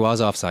don't know if he was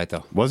offside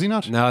though. Was he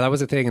not? No, that was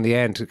the thing in the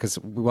end, because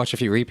we watched a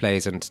few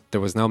replays and there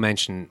was no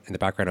mention in the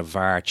background of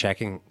VAR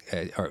checking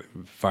or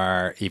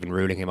VAR even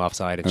ruling him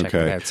offside and checking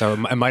it out. So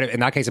it might have, in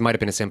that case, it might have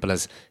been as simple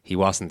as he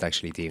wasn't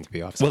actually deemed to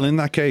be offside. Well, in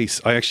that case,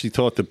 I actually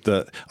thought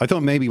I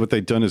thought maybe what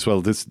they'd done as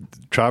well.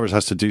 Travers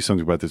has to do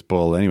something about this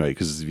ball anyway,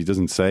 because if he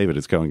doesn't save it,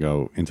 it's going to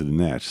go into the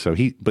net. So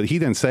he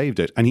then saved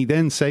it, and he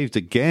then saved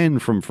again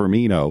from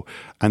Firmino,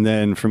 and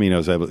then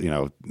Firmino's able.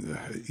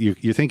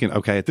 You're thinking,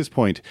 okay, at this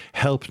point,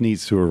 help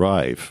needs to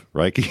arrive,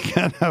 right? You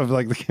can't have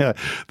like the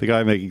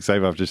guy making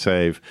save after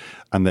save,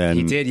 and then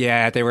he did.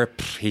 Yeah,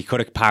 he could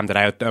have palmed it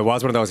out. It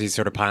was one of those. He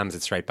sort of palms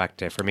it straight back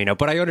to Firmino.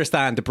 But I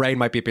understand the brain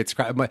might be a bit.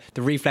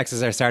 The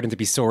reflexes are starting to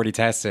be sorely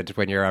tested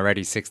when you're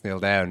already 6-0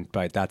 down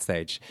by that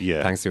stage.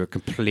 Yeah, thanks to a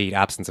complete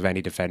absence of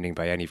any defending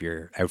by any of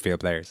your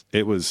outfield players.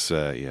 It was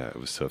it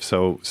was tough.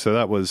 So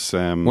that was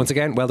once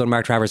again, well done,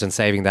 Mark Travers, on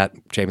saving that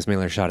James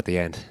Milner shot at the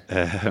end.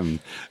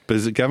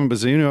 But Gavin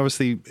Bazunu,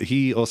 obviously,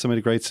 he also made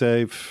a great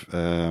save.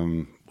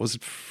 Was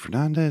it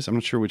Fernandes? I'm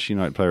not sure which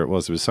United player it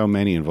was. There was so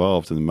many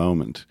involved in the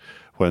moment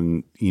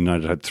when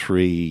United had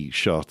 3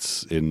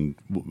 shots in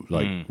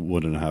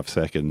 1.5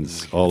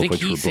 seconds, all of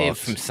which were blocked. He saved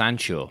from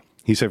Sancho.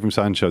 He saved from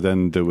Sancho.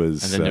 Then there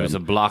was a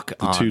block.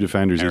 The 2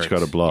 defenders Eric's. each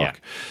got a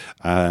block,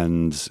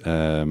 and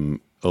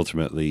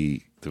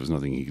ultimately there was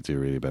nothing he could do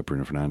really about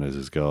Bruno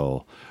Fernandes'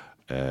 goal,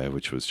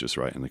 which was just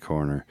right in the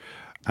corner.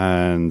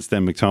 And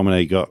then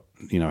McTominay got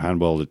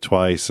handballed it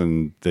twice,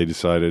 and they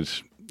decided,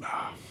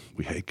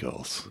 we hate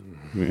goals.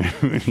 We're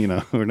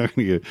not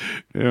going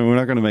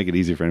to make it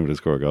easy for anyone to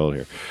score a goal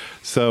here.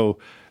 So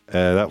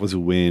that was a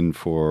win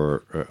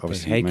for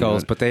obviously. They hate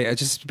goals, but they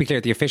just to be clear,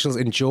 the officials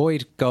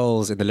enjoyed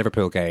goals in the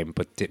Liverpool game,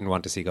 but didn't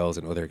want to see goals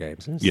in other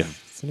games.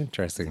 It's an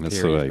interesting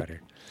theory.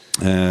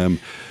 Well,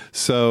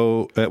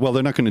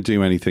 they're not going to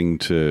do anything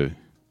to.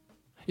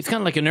 It's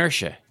kind of like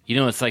inertia.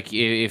 It's like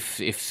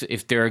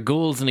if there are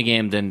goals in a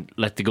game, then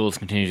let the goals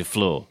continue to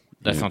flow.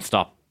 Let's not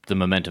stop the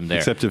momentum there.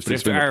 Except if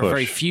there are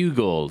very few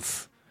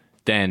goals,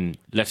 then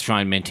let's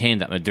try and maintain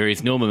that. There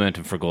is no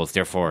momentum for goals,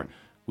 therefore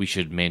we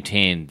should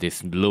maintain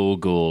this low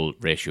goal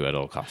ratio at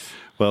all costs.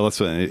 Well, that's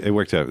what it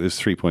worked out. There's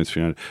 3 points for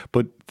United.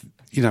 But,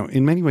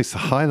 in many ways, the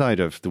highlight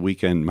of the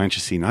weekend,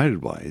 Manchester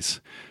United-wise,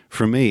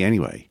 for me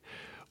anyway,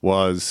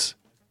 was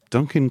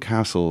Duncan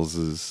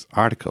Castles'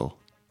 article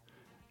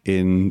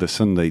in the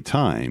Sunday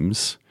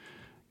Times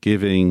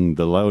giving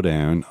the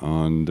lowdown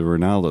on the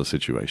Ronaldo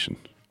situation.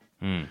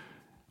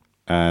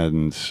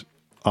 And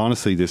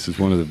honestly, this is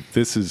one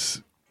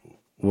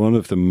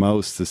of the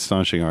most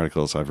astonishing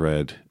articles I've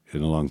read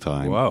in a long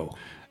time. Whoa.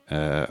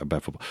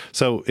 About football.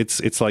 So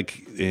it's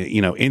like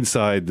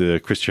inside the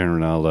Cristiano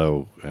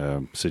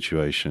Ronaldo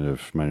situation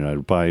of Man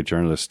United by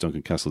journalist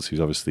Duncan Castles,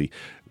 who's obviously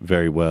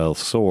very well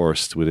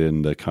sourced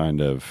within the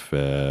kind of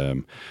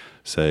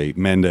say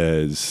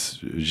Mendes,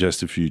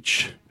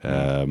 Gestafuch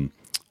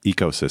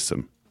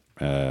ecosystem.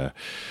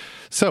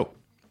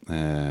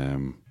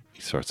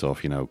 He starts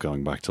off,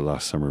 going back to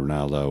last summer.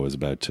 Ronaldo was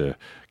about to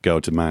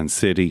go to Man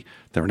City.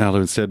 That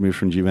Ronaldo instead moved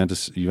from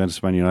Juventus to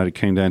Man United.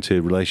 Came down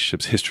to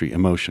relationships, history,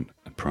 emotion,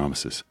 and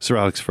promises. Sir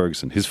Alex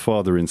Ferguson, his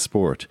father in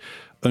sport,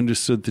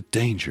 understood the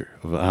danger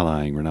of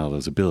allying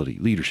Ronaldo's ability,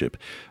 leadership,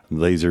 and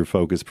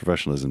laser-focused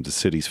professionalism to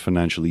City's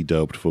financially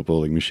doped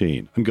footballing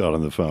machine, and got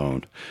on the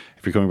phone.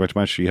 If you're coming back to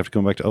Manchester, you have to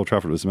come back to Old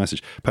Trafford was the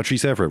message.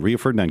 Patrice Evra, Rio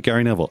Ferdinand,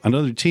 Gary Neville, and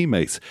other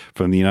teammates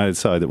from the United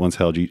side that once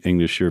held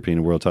English, European,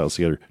 and world titles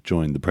together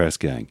joined the press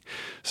gang.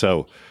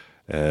 So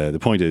the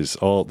point is,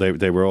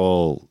 they were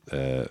all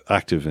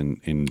active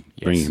in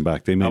bringing him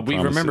back. They made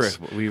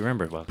promises. We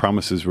remember it well.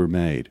 Promises were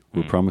made.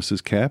 Were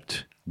promises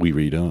kept? We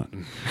read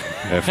on.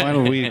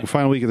 Final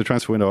week of the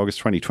transfer window, August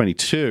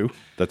 2022.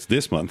 That's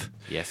this month.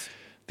 Yes.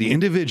 The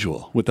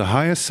individual with the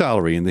highest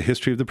salary in the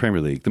history of the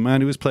Premier League, the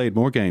man who has played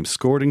more games,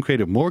 scored and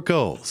created more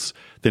goals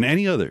than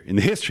any other in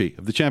the history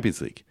of the Champions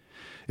League,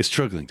 is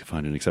struggling to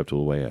find an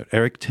acceptable way out.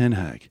 Erik ten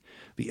Hag,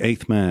 the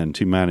 8th man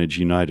to manage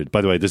United.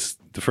 By the way,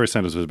 the first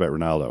sentence was about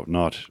Ronaldo,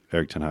 not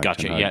Erik ten Hag.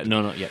 Gotcha. Yeah.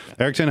 No. Yeah.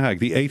 Erik ten Hag,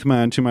 the 8th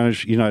man to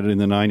manage United in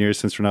the 9 years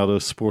since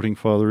Ronaldo's sporting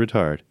father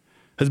retired,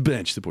 has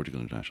benched the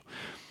Portugal international.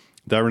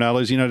 That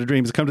Ronaldo's United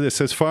dreams has come to this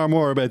says far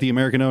more about the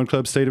American-owned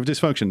club's state of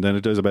dysfunction than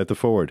it does about the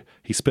forward.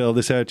 He spelled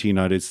this out to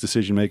United's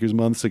decision-makers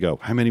months ago.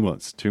 How many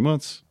months? 2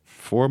 months?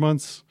 4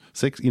 months?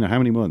 6? How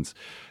many months?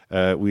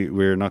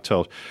 We're not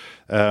told.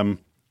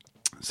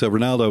 So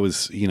Ronaldo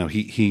is,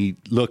 he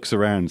looks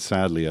around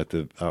sadly at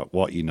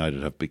what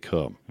United have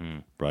become,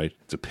 right?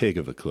 It's a pig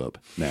of a club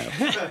now,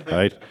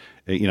 right?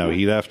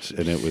 He left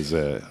and it was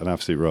an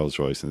absolute Rolls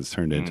Royce and it's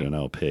turned into an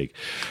old pig.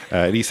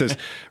 And he says,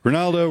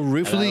 Ronaldo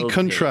ruefully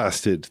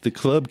contrasted the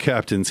club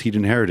captains he'd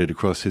inherited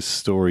across his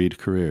storied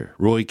career.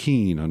 Roy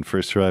Keane on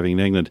first arriving in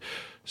England,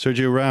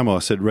 Sergio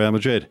Ramos at Real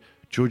Madrid,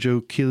 Giorgio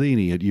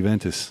Chiellini at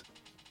Juventus,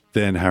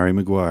 then Harry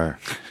Maguire.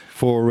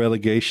 4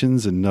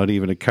 relegations and not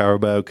even a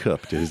Carabao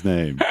Cup to his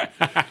name.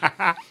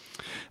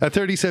 At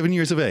 37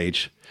 years of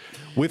age,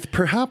 with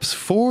perhaps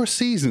 4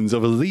 seasons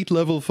of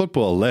elite-level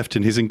football left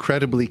in his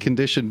incredibly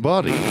conditioned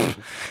body,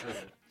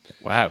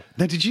 Wow.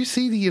 Now, did you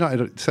see the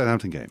United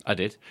Southampton game? I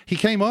did. He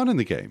came on in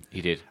the game.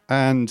 He did.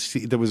 And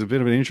there was a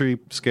bit of an injury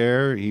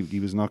scare. He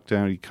was knocked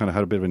down. He kind of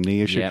had a bit of a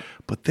knee issue. Yep.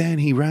 But then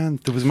he ran.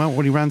 There was a moment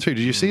when he ran through.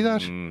 Did you see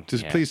that?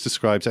 Yeah. Please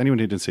describe. To anyone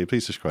who didn't see it,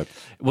 please describe.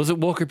 Was it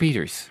Walker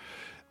Peters?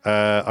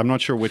 I'm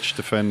not sure which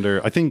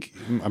defender.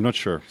 I'm not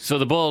sure. So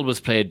the ball was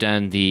played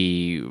down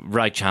the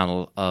right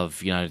channel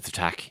of United's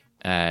attack.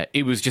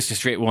 It was just a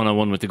straight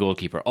one-on-one with the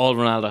goalkeeper. All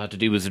Ronaldo had to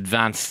do was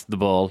advance the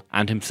ball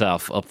and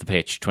himself up the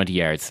pitch 20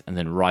 yards and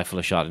then rifle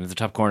a shot into the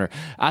top corner,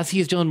 as he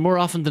has done more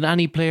often than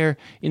any player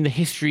in the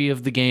history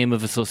of the game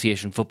of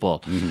association football.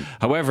 Mm-hmm.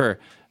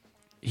 However,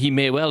 he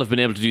may well have been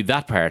able to do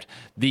that part.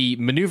 The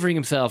manoeuvring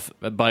himself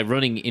by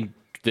running in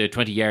the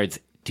 20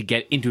 yards to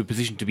get into a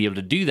position to be able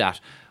to do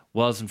that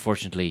was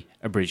unfortunately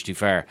a bridge too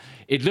far.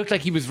 It looked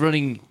like he was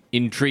running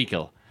in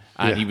treacle,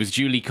 and he was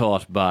duly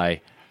caught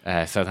by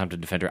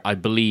Southampton defender, I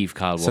believe,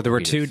 Kyle Walker. So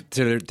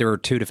there were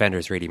two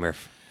defenders, really,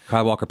 Murph.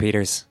 Kyle Walker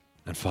Peters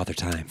and Father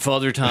Time.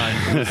 Father Time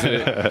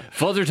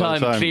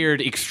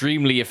cleared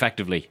extremely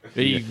effectively.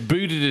 He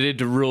booted it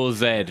into row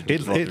Z.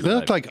 It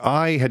looked like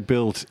I had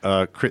built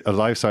a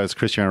life-size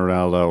Cristiano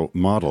Ronaldo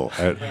model,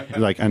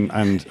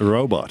 and a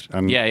robot.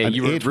 And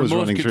you were it was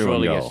running through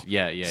and goal.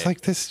 Yeah. It's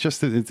like this.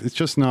 It's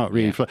just not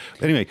really.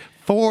 Anyway,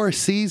 4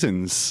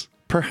 seasons,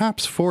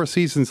 perhaps 4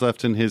 seasons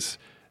left in his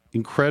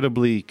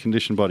incredibly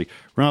conditioned body.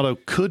 Ronaldo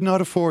could not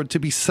afford to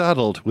be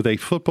saddled with a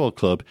football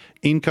club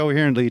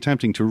incoherently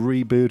attempting to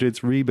reboot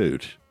its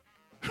reboot.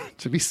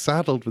 To be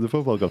saddled with a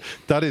football club.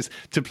 That is,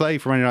 to play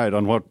for Man United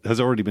on what has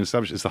already been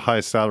established is the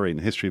highest salary in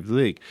the history of the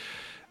league.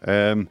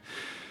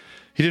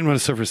 He didn't want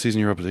to suffer a season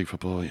in Europa League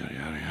football, yada,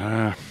 yada,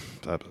 yada.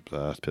 Blah, blah,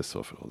 blah. Pissed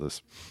off at all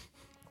this.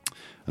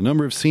 A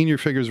number of senior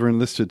figures were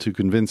enlisted to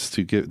convince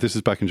this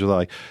is back in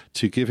July,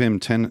 to give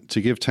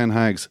Ten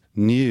Hag's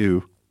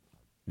new,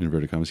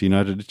 inverted commas,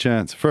 United a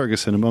chance.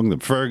 Ferguson among them.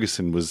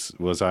 Ferguson was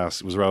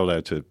rolled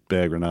out to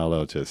beg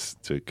Ronaldo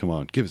to come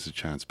on, give us a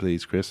chance,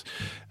 please, Chris.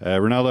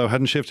 Ronaldo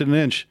hadn't shifted an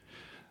inch.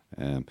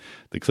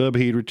 The club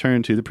he'd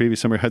returned to the previous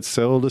summer had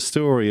sold a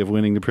story of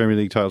winning the Premier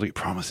League title.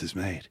 Promises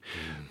made.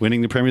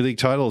 Winning the Premier League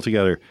title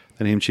together,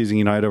 and him choosing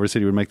United over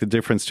City would make the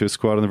difference to a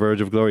squad on the verge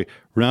of glory.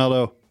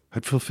 Ronaldo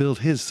had fulfilled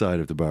his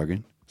side of the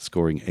bargain,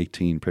 scoring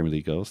 18 Premier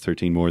League goals,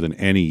 13 more than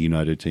any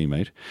United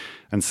teammate,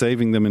 and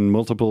saving them in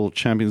multiple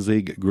Champions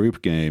League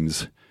group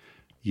games.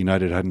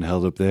 United hadn't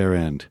held up their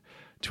end.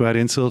 To add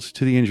insult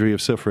to the injury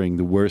of suffering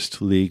the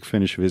worst league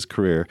finish of his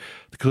career,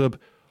 the club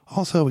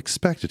also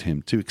expected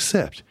him to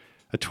accept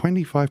a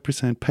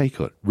 25% pay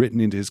cut written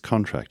into his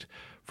contract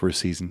for a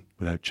season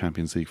without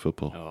Champions League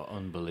football. Oh,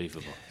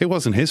 unbelievable. It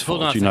wasn't his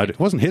fault United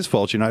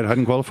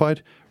hadn't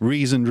qualified.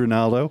 Reasoned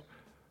Ronaldo.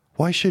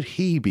 Why should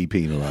he be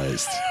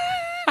penalised?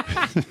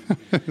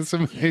 It's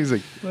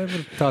amazing. I would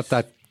have thought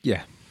that,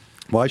 yeah.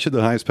 Why should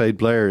the highest paid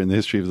player in the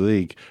history of the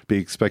league be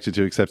expected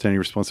to accept any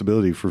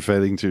responsibility for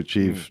failing to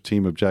achieve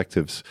team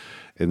objectives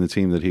in the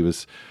team that he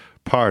was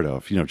part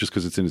of, just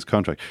because it's in his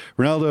contract?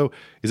 Ronaldo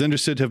is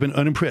understood to have been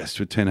unimpressed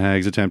with Ten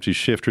Hag's attempt to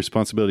shift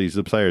responsibilities to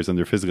the players and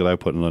their physical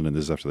output in London.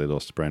 This is after they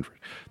lost to Brentford.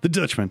 The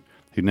Dutchman,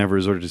 who'd never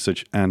resorted to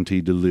such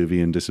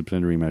antediluvian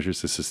disciplinary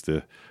measures, this is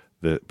the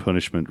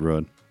punishment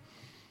run,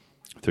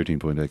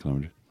 13.8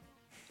 kilometres.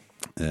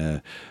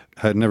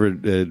 Had never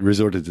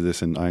resorted to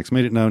this in Ajax.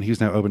 Made it known he was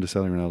now open to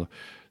selling Ronaldo.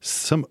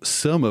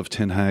 Some of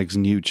Ten Hag's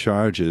new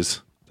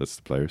charges, that's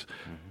the players,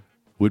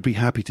 would be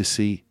happy to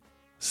see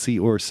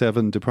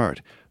CR7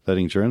 depart,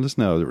 letting journalists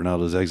know that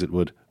Ronaldo's exit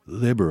would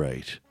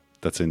liberate,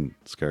 that's in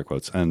scare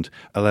quotes, and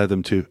allow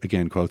them to,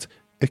 again quotes,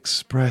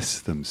 express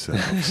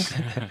themselves.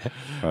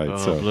 Right,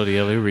 so bloody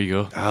hell, here we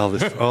go. All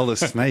the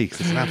snakes.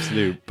 It's an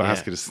absolute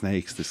basket of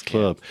snakes, this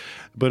club.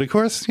 But of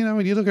course,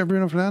 when you look at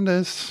Bruno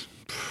Fernandes,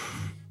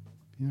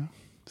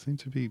 seemed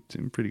to be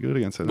doing pretty good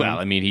against it. Well,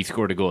 I mean, he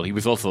scored a goal. He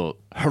was also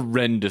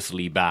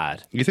horrendously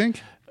bad. You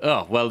think?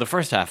 Oh, well, the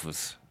first half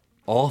was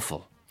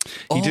awful.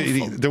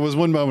 There was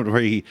one moment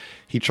where he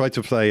tried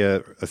to play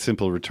a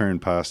simple return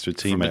pass to a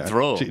teammate.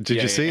 Throw. Did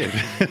you see it?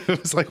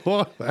 It was like,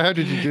 what? How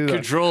did you do that?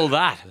 Control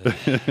that.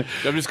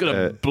 I'm just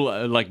going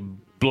to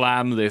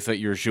blam this at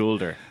your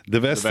shoulder.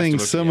 The best thing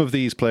some of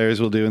these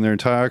players will do in their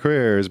entire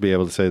career is be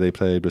able to say they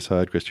played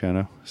beside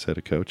Cristiano, said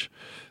a coach.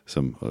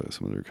 Some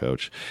other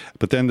coach.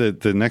 But then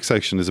the next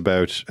section is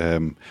about,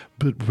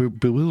 but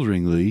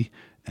bewilderingly,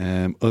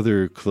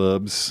 other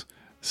clubs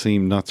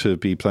seem not to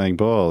be playing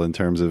ball in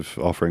terms of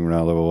offering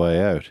Ronaldo a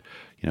way out.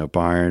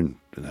 Bayern,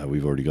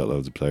 we've already got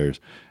loads of players.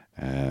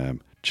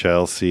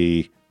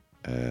 Chelsea,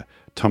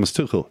 Thomas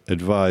Tuchel,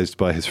 advised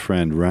by his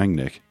friend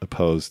Rangnick,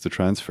 opposed the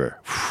transfer.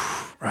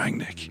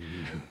 Rangnick.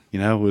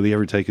 Will he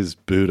ever take his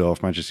boot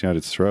off Manchester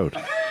United's throat?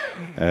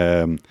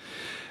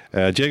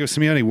 Diego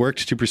Simeone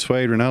worked to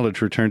persuade Ronaldo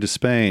to return to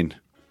Spain.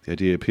 The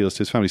idea appeals to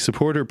his family.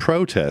 Supporter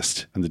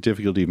protest and the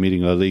difficulty of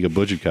meeting La Liga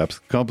budget caps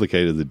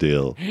complicated the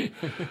deal.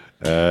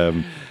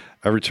 A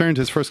return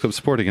to his first club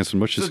Sporting has been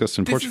much discussed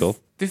in Portugal.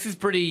 This is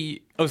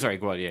pretty... Oh, sorry,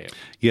 go on, yeah.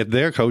 Yet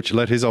their coach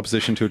let his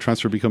opposition to a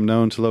transfer become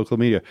known to local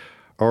media.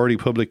 Already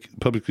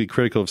publicly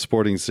critical of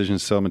Sporting's decision to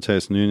sell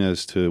Mateus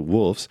Nunes to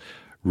Wolves,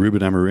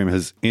 Ruben Amorim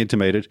has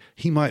intimated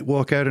he might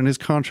walk out on his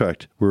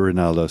contract where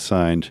Ronaldo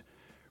signed.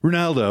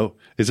 Ronaldo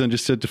is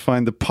understood to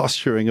find the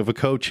posturing of a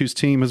coach whose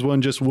team has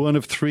won just one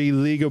of 3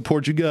 Liga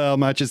Portugal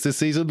matches this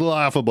season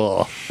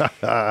laughable.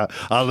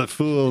 All the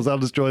fools, I'll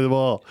destroy them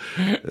all.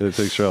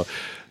 Thanks, Charles.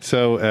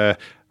 So,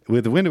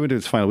 with the window into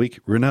its final week,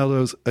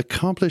 Ronaldo's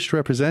accomplished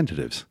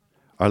representatives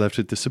are left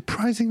with the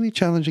surprisingly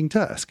challenging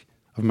task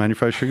of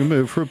manufacturing a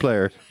move for a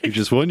player who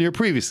just 1 year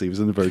previously was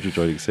on the verge of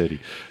joining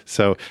City.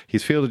 So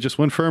he's fielded just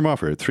one firm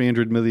offer, a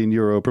 €300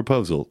 million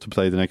proposal to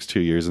play the next 2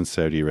 years in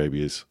Saudi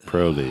Arabia's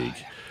Pro League.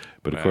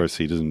 But of course,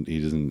 he doesn't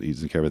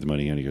care about the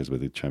money, and he goes with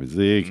the Champions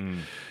League.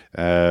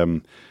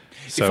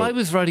 If I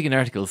was writing an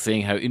article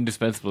saying how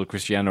indispensable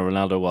Cristiano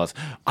Ronaldo was,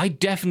 I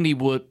definitely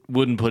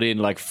wouldn't put in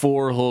like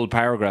 4 whole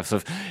paragraphs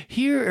of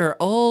here are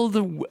all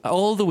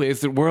the ways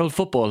that world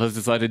football has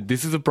decided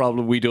this is a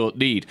problem we don't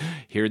need.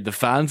 Here are the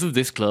fans of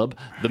this club,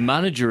 the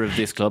manager of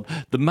this club,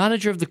 the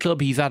manager of the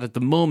club he's at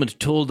the moment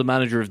told the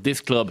manager of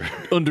this club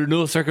under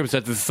no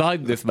circumstances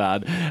sign this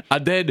man,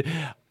 and then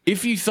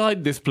if you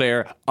sign this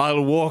player,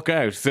 I'll walk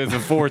out, says a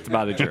 4th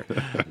manager.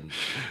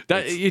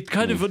 That it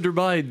kind of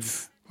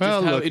undermines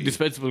just how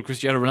indispensable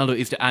Cristiano Ronaldo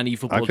is to any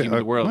football team in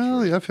the world.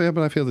 I feel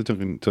that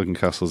Duncan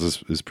Castles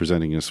is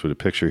presenting us with a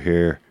picture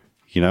here,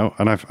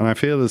 and I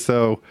feel as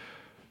though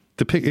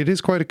it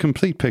is quite a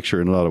complete picture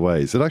in a lot of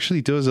ways. It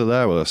actually does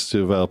allow us to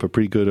develop a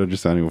pretty good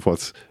understanding of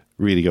what's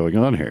really going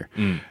on here.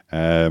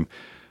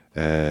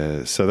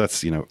 So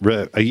that's,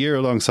 a year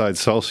alongside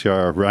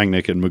Solskjaer,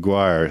 Rangnick and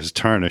Maguire has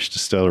tarnished a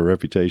stellar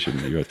reputation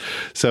in the US.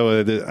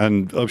 So,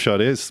 and upshot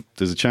is,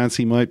 there's a chance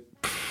he might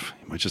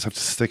just have to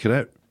stick it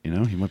out.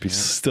 He might be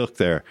stuck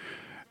there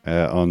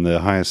on the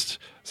highest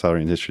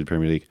salary in the history of the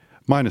Premier League,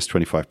 minus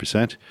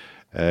 25%,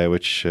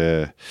 which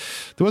there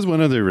was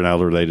one other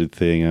Ronaldo-related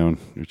thing,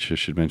 which I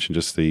should mention,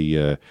 just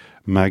the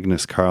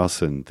Magnus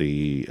Carlsen,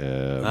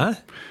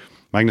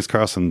 Magnus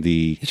Carlsen,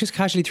 You just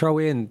casually throw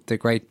in the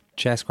great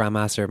chess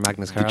grandmaster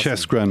Magnus Carlsen. The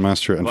chess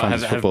grandmaster and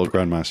fantasy football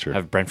grandmaster.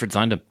 Have Brentford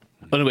signed him?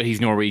 Oh no, but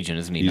he's Norwegian,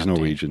 isn't he? He's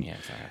Norwegian. Yeah,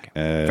 sorry, okay.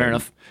 Fair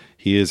enough.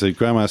 He is a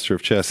grandmaster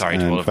of chess. Sorry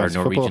and to all of our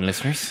Norwegian football.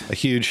 listeners. A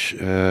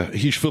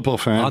huge football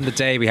fan. On the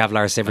day we have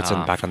Lars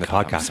Sivertson back on the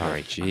podcast.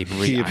 Sorry,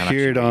 he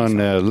appeared on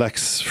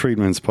Lex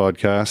Friedman's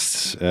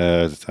podcast,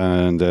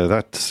 and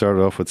that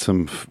started off with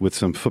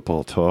some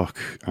football talk,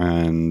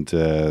 and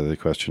the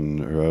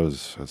question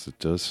arose, as it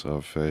does,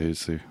 of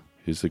who's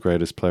the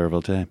greatest player of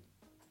all time.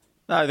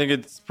 I think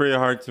it's pretty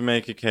hard to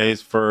make a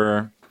case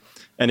for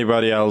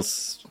anybody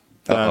else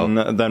than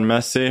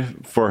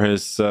Messi for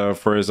his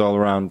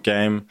all-around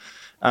game,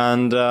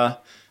 and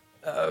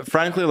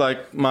frankly,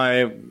 like,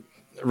 my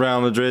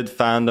Real Madrid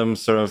fandom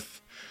sort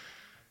of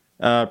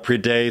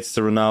predates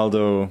the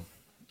Ronaldo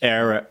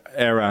era.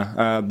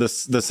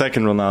 The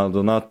second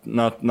Ronaldo,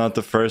 not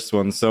the first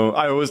one. So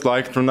I always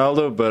liked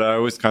Ronaldo, but I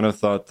always kind of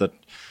thought that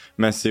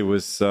Messi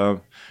was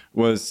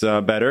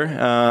better,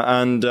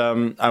 and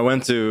I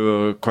went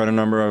to quite a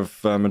number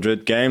of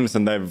Madrid games,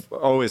 and they've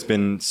always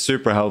been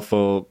super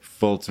helpful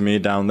to me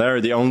down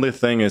there. The only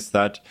thing is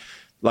that,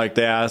 like,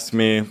 they asked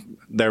me,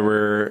 they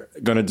were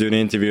going to do an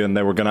interview and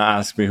they were going to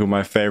ask me who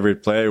my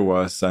favorite player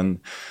was, and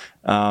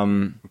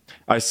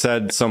I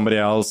said somebody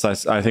else.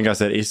 I think I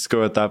said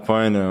Isco at that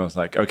point, and I was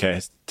like,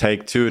 okay,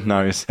 take 2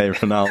 now, you say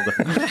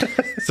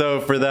Ronaldo. So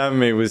for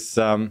them it was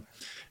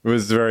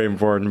very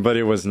important, but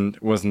it wasn't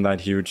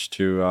that huge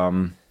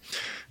to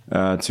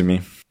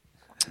me.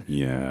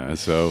 Yeah,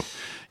 so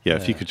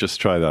if you could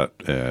just try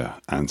that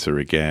answer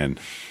again,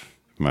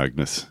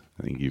 Magnus.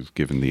 I think you've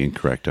given the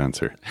incorrect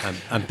answer.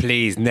 And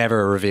please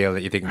never reveal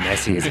that you think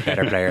Messi is a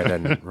better player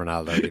than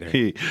Ronaldo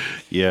either.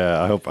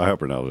 I hope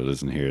Ronaldo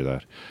doesn't hear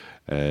that.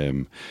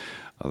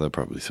 Although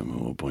probably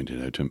someone will point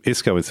it out to him.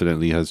 Isco,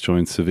 incidentally, has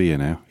joined Sevilla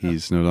now.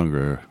 He's no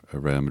longer a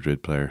Real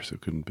Madrid player, so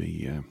couldn't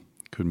be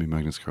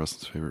Magnus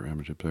Carlsen's favourite Real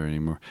Madrid player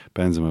anymore.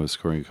 Benzema was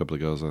scoring a couple of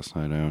goals last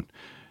night out.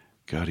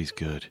 God, he's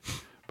good.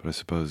 But I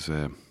suppose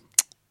we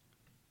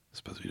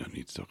don't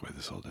need to talk about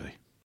this all day.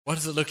 What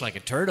does it look like? A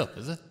turnip,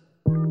 is it?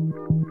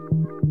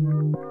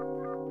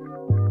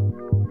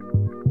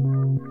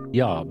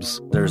 Yobs.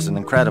 There's an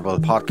incredible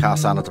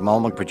podcast on at the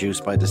moment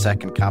produced by the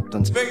Second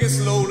Captains.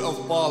 Biggest load of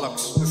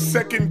bollocks. The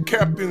Second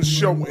Captains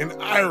show in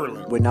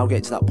Ireland. We're now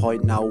getting to that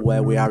point now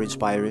where we are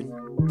inspiring.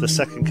 The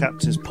Second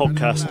Captains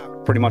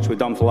podcast. Pretty much we've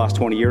done for the last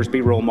 20 years. Be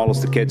role models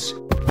to kids.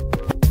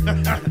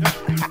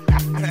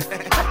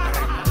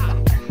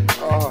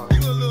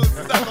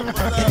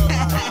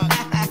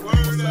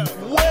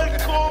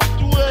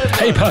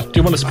 Hey Pat, do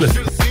you want to split?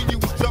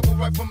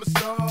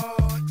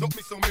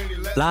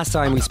 Last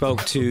time we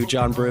spoke to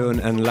John Bruin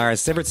and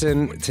Lars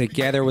Sivertson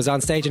together was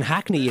on stage in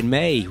Hackney in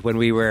May when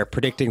we were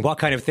predicting what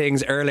kind of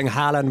things Erling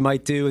Haaland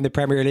might do in the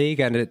Premier League,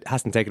 and it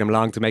hasn't taken him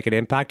long to make an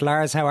impact.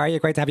 Lars, how are you?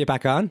 Great to have you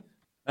back on.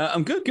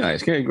 I'm good,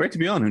 guys. Great to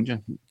be on, aren't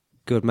you?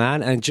 Good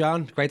man. And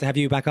John, great to have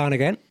you back on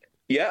again.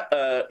 Yeah,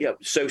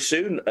 so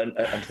soon, and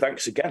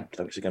thanks again.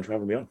 Thanks again for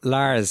having me on.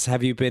 Lars,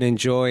 have you been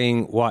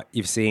enjoying what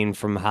you've seen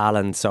from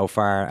Haaland so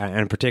far, and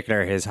in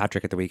particular his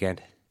hat-trick at the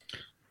weekend?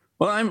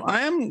 Well,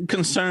 I am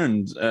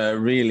concerned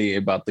really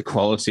about the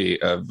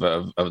quality of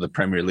the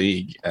Premier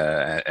League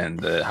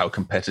and how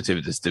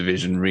competitive this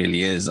division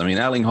really is. I mean,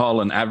 Erling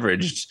Haaland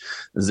averaged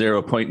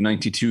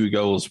 0.92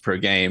 goals per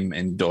game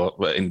in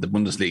the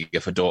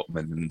Bundesliga for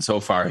Dortmund, and so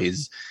far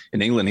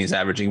in England he's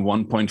averaging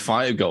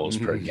 1.5 goals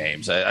per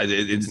game. So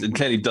it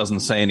clearly doesn't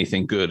say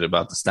anything good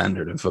about the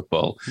standard of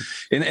football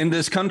in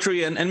this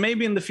country, and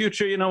maybe in the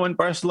future, when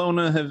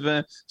Barcelona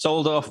have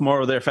sold off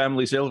more of their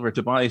family silver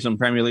to buy some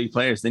Premier League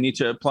players, they need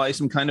to apply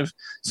some kind of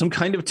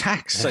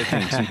tax, I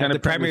think. Some kind the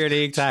of Premier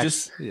League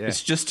tax.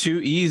 It's just too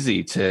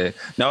easy to.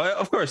 Now,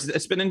 of course,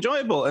 it's been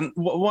enjoyable, and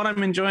what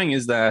I'm enjoying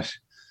is that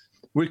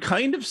we're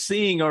kind of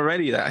seeing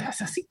already that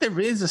I think there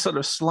is a sort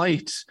of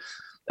slight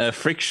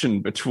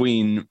friction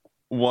between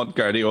what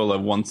Guardiola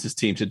wants his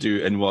team to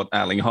do and what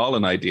Erling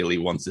Haaland ideally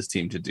wants his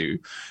team to do.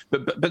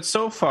 But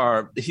so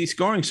far, he's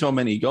scoring so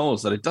many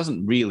goals that it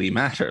doesn't really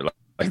matter.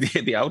 Like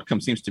the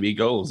outcome seems to be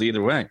goals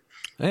either way.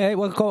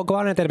 Well, go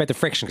on then about the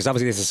friction, because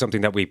obviously this is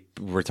something that we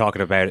were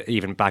talking about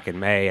even back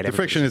in May. And the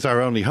friction is our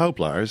only hope,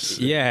 Lars.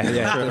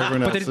 Yeah.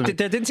 But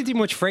there didn't seem to be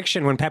much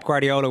friction when Pep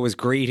Guardiola was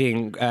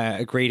greeting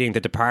the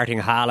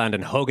departing Haaland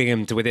and hugging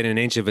him to within an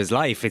inch of his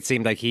life. It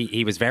seemed like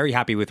he was very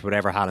happy with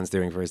whatever Haaland's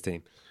doing for his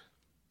team.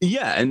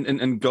 Yeah,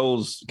 and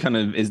goals kind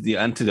of is the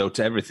antidote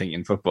to everything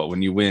in football.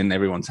 When you win,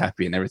 everyone's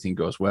happy and everything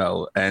goes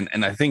well. And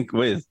I think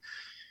Haaland's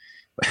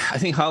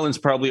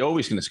probably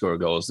always going to score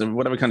goals.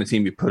 Whatever kind of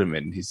team you put him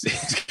in, he's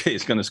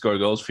going to score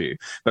goals for you.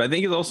 But I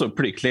think it's also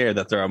pretty clear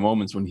that there are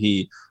moments when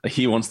he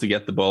wants to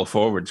get the ball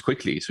forwards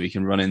quickly so he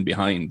can run in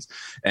behind.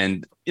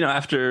 And,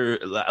 after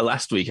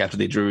last week, after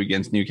they drew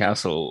against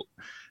Newcastle,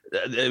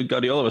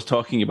 Guardiola was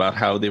talking about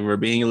how they were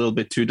being a little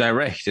bit too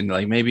direct, and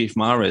like maybe if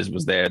Mahrez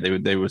was there,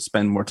 they would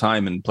spend more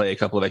time and play a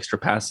couple of extra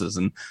passes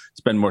and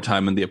spend more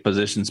time in the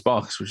opposition's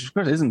box, which of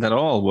course isn't at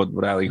all what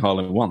Erling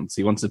Haaland wants.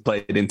 He wants to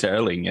play it into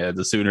Erling,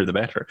 the sooner the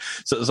better.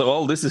 So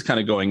all this is kind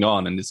of going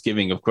on, and it's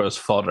giving, of course,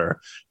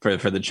 fodder for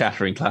the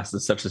chattering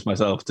classes such as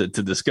myself to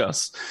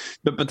discuss.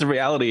 But the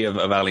reality of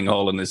Erling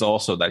Haaland is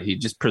also that he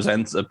just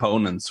presents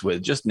opponents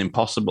with just an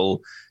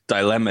impossible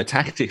dilemma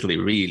tactically,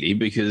 really,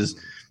 because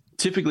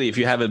typically, if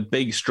you have a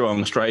big,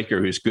 strong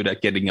striker who's good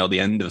at getting out the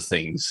end of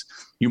things,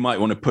 you might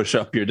want to push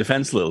up your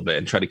defense a little bit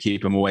and try to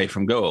keep him away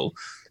from goal.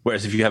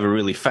 Whereas if you have a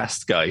really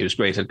fast guy who's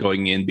great at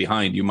going in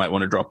behind, you might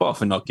want to drop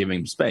off and not give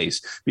him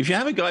space. But if you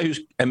have a guy who's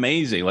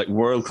amazing, like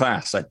world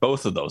class at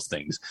both of those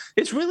things,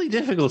 it's really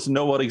difficult to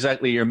know what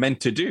exactly you're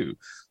meant to do.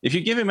 If you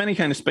give him any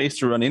kind of space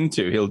to run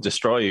into, he'll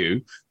destroy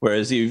you.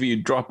 Whereas if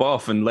you drop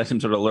off and let him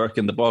sort of lurk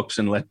in the box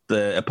and let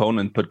the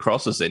opponent put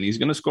crosses in, he's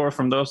going to score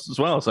from those as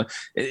well. So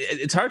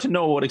it's hard to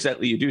know what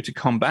exactly you do to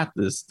combat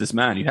this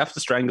man. You have to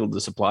strangle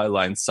the supply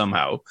line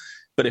somehow.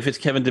 But if it's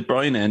Kevin De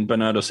Bruyne and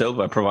Bernardo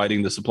Silva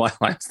providing the supply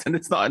lines, then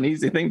it's not an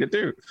easy thing to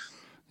do.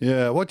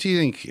 Yeah. What do you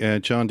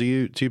think, John? Do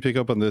you pick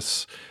up on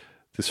this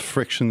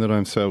friction that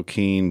I'm so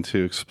keen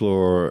to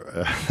explore?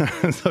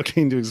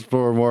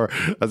 More,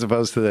 as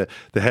opposed to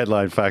the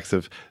headline facts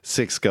of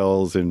 6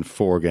 goals in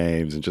 4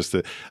 games and just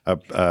a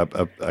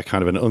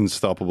kind of an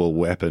unstoppable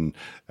weapon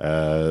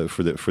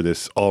for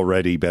this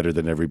already better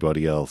than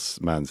everybody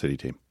else Man City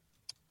team.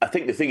 I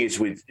think the thing is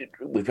with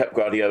Pep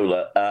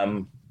Guardiola.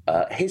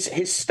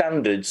 His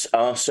standards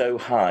are so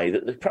high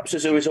that perhaps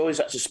there's always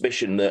that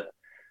suspicion that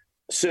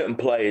certain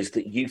players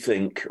that you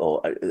think,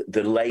 or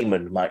the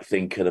layman might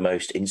think, are the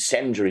most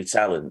incendiary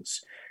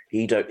talents,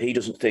 he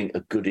doesn't think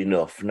are good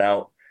enough.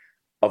 Now,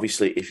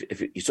 obviously, if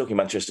you're talking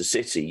Manchester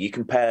City, you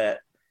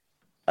compare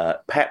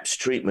Pep's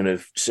treatment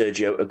of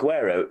Sergio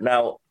Aguero.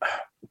 Now,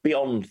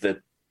 beyond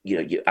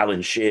your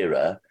Alan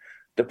Shearer,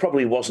 there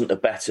probably wasn't a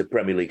better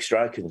Premier League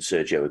striker than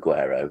Sergio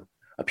Aguero,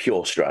 a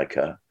pure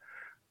striker.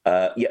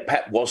 Yet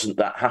Pep wasn't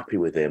that happy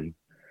with him.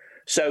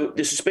 So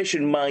the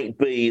suspicion might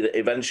be that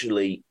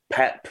eventually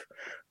Pep,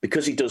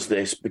 because he does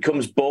this,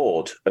 becomes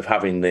bored of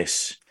having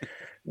this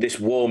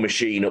war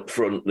machine up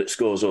front that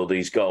scores all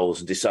these goals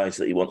and decides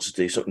that he wants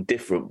to do something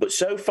different. But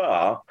so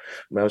far,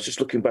 I was just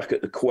looking back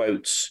at the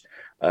quotes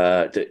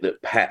that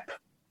Pep,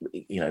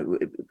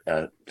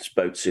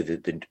 spoke to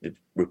the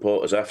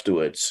reporters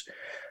afterwards,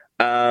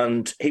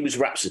 and he was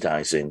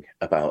rhapsodising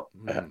about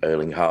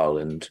Erling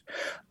Haaland.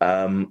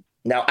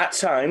 Now, at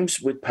times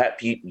with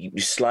Pep, you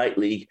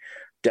slightly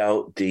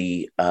doubt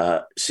the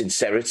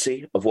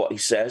sincerity of what he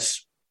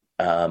says,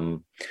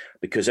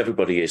 because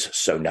everybody is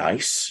so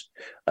nice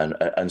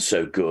and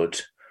so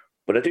good.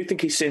 But I do think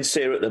he's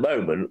sincere at the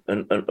moment,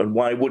 and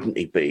why wouldn't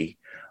he be?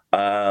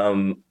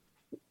 There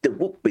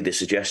would be the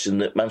suggestion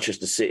that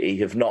Manchester City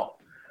have not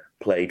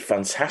played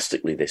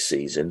fantastically this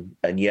season,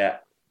 and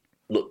yet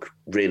look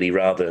really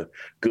rather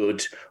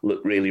good,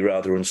 look really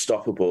rather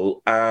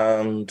unstoppable,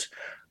 and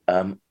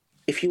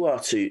if you are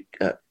to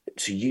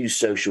use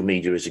social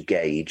media as a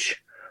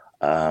gauge,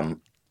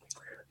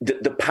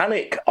 the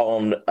panic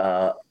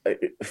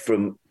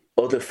from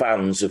other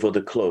fans of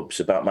other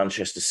clubs about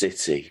Manchester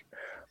City,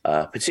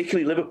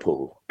 particularly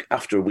Liverpool,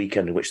 after a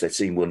weekend in which their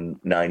team won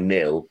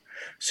 9-0,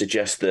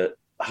 suggests that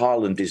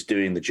Haaland is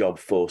doing the job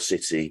for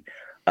City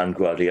and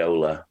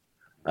Guardiola.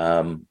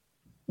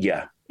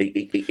 Yeah,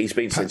 he's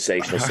been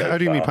sensational so far. How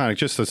do you mean panic?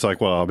 Just it's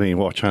like, well, I mean,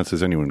 what chance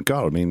has anyone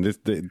got? I mean,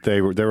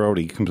 they're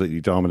already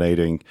completely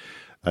dominating,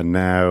 and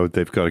now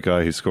they've got a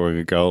guy who's scoring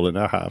a goal in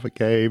a half a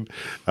game,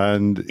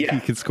 and he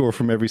can score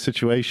from every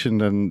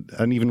situation,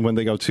 and even when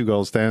they go 2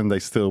 goals down, they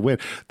still win.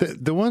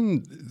 The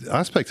one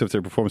aspect of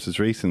their performances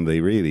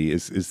recently, really,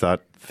 is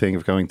that thing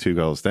of going 2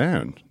 goals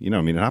down. You know,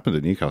 I mean, it happened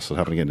at Newcastle, it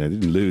happened again. They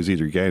didn't lose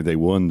either game. They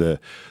won the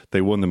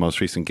most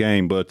recent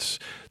game, but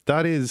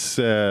that is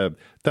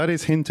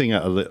hinting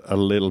at a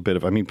little bit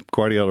of. I mean,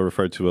 Guardiola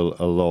referred to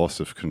a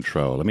loss of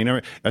control. I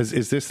mean,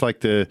 is this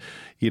like the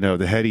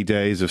heady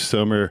days of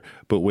summer,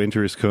 but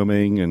winter is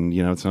coming, and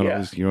it's not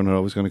always, you're not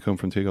always going to come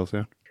from 2 goals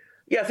down?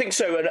 Yeah, I think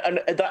so, and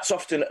that's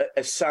often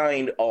a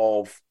sign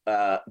of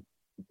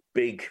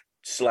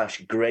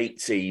big/great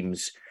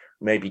teams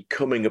maybe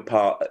coming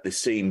apart at the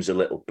seams a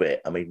little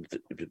bit. I mean,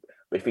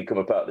 if we come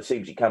apart at the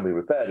seams, it can be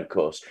repaired, of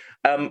course.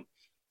 I'm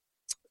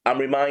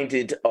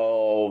reminded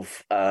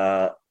of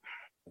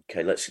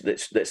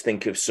let's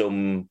think of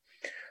some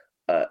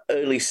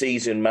early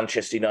season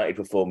Manchester United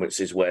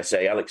performances where,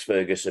 say, Alex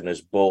Ferguson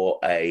has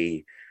bought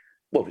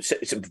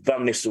it's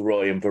Van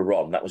Nistelrooy and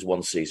Varane. That was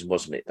one season,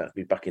 wasn't it? That'd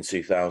be back in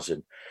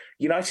 2000.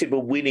 United were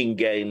winning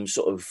games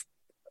sort of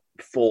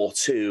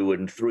 4-2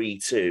 and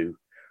 3-2,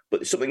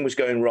 but something was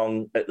going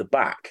wrong at the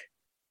back,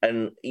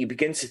 and you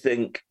begin to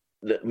think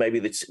that maybe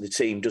the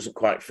team doesn't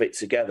quite fit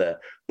together.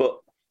 But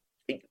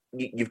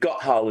you've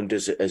got Haaland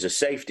as a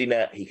safety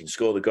net. He can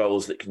score the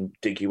goals that can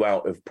dig you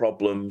out of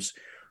problems.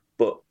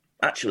 But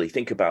actually,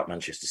 think about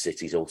Manchester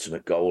City's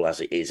ultimate goal,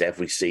 as it is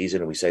every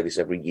season, and we say this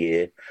every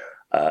year,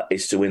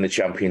 is to win the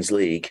Champions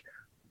League.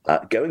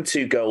 Going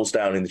 2 goals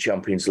down in the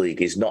Champions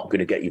League is not going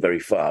to get you very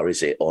far,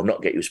 is it? Or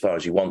not get you as far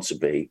as you want to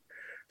be.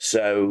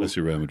 So, unless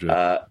you're Real Madrid.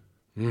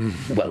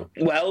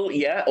 Well,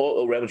 yeah,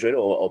 or Real Madrid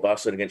or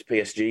Barcelona against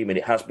PSG. I mean,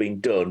 it has been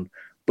done,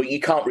 but you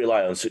can't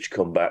rely on such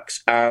comebacks.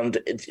 And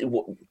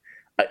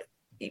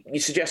you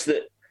suggest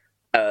that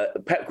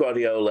Pep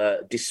Guardiola,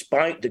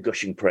 despite the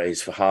gushing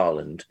praise for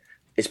Haaland,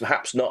 is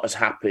perhaps not as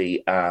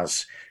happy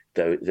as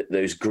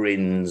those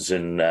grins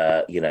and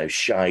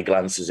shy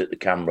glances at the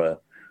camera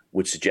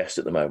would suggest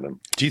at the moment.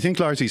 Do you think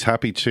Larsy's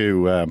happy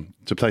to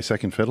play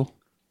second fiddle?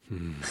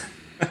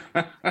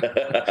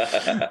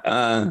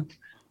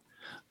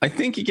 I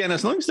think, again,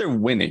 as long as they're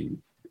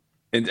winning,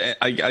 but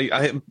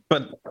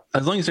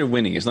as long as they're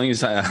winning, as long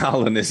as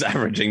Haaland is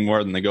averaging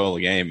more than a goal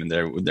a game and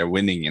they're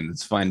winning, and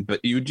it's fine.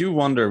 But you do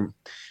wonder,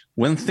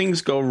 when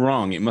things go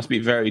wrong, it must be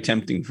very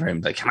tempting for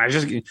him. Like, can I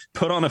just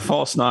put on a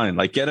false 9?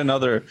 Like, get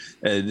another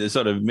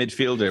sort of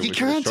midfielder. You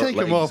can't take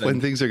him off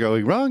when things are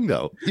going wrong,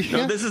 though.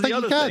 No, this is the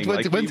other thing.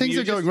 When things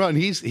are going wrong,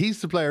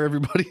 he's the player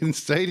everybody in the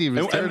stadium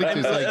is turning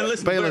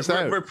to bail us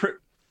out.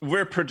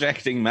 We're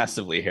projecting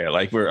massively here.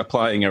 Like, we're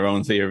applying our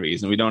own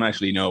theories, and we don't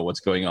actually know what's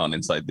going on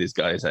inside these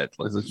guys' heads.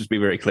 Let's just be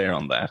very clear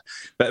on that.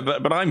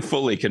 But I'm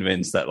fully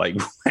convinced that, like,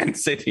 when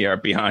City are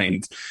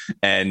behind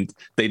and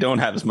they don't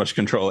have as much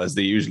control as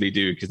they usually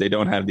do, because they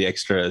don't have the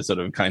extra sort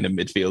of kind of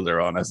midfielder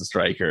on as a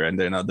striker, and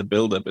the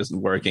build-up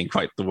isn't working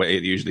quite the way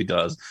it usually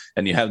does,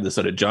 and you have the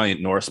sort of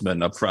giant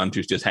Norseman up front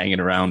who's just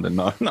hanging around and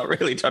not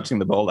really touching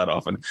the ball that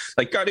often.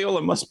 Like,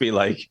 Guardiola must be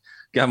like,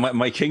 God,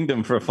 my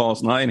kingdom for a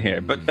false 9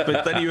 here. But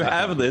then you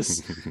have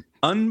this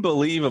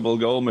unbelievable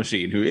goal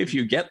machine who, if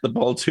you get the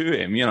ball to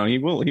him, he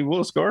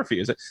will score for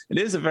you. So it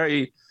is a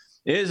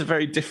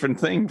very different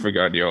thing for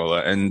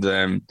Guardiola. And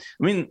I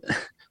mean,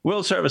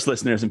 World Service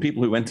listeners and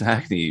people who went to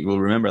Hackney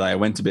will remember that I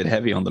went a bit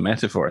heavy on the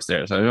metaphors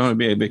there, so I want to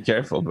be a bit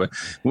careful. But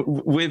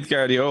with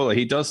Guardiola,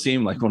 he does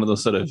seem like one of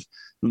those sort of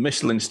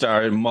Michelin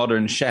star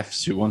modern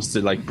chefs who wants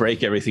to like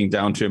break everything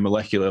down to a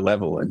molecular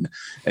level and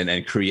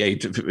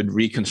create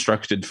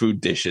reconstructed food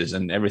dishes,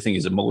 and everything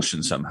is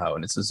emulsion somehow,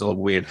 and it's all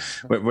weird.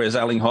 Whereas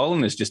Erling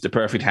Haaland is just a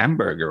perfect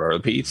hamburger or a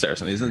pizza or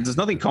something. There's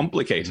nothing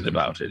complicated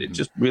about it. It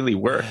just really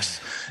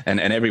works, and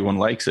everyone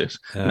likes it.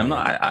 And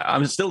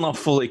I'm still not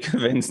fully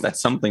convinced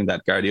that's something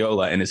that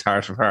Guardiola, in his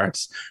heart of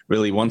hearts,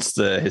 really wants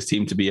his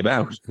team to be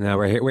about. No,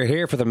 we're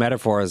here for the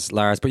metaphors,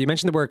 Lars. But you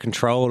mentioned the word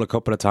control a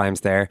couple of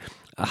times there.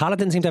 Haaland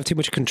didn't seem to have too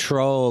much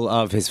control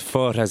of his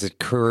foot as it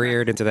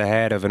careered into the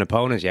head of an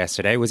opponent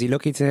yesterday. Was he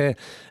lucky to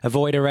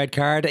avoid a red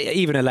card,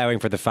 even allowing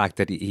for the fact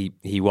that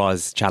he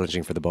was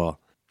challenging for the ball?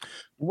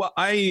 Well,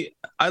 I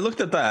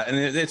looked at that, and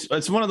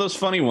it's one of those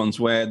funny ones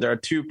where there are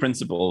two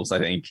principles, I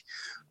think.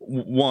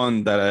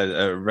 One, that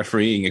a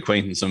refereeing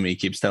acquaintance of me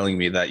keeps telling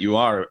me that you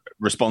are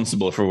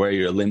responsible for where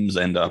your limbs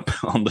end up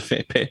on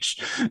the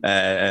pitch,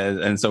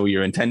 and so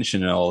your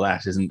intention and all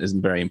that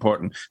isn't very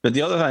important. But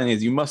the other thing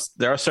is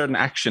there are certain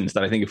actions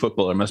that I think a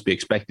footballer must be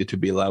expected to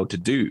be allowed to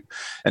do,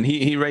 and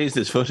he raised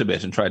his foot a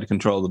bit and tried to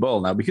control the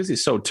ball. Now, because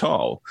he's so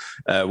tall,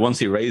 once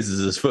he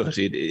raises his foot,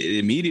 it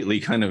immediately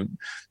kind of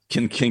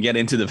can get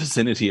into the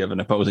vicinity of an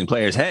opposing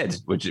player's head,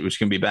 which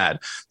can be bad.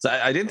 So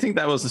I did think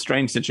that was a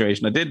strange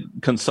situation. I did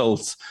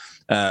consult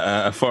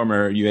a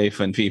former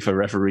UEFA and FIFA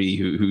referee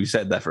who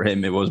said that for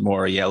him it was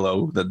more a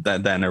yellow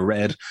than a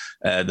red.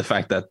 The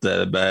fact that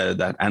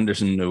that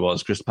Anderson, who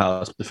was Crystal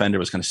Palace defender,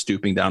 was kind of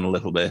stooping down a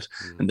little bit,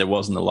 and there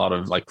wasn't a lot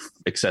of like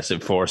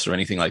excessive force or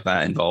anything like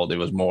that involved. It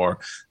was more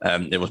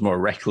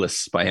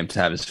reckless by him to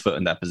have his foot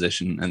in that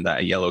position, and that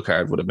a yellow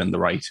card would have been the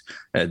right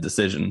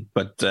decision.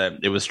 But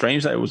it was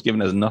strange that it was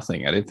given as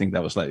nothing. I did think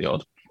that was slightly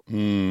odd.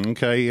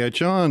 Okay,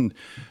 John,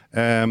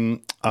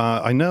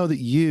 I know that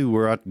you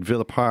were at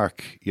Villa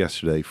Park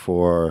yesterday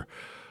for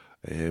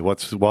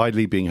what's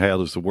widely being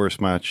hailed as the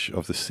worst match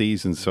of the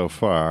season so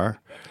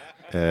far.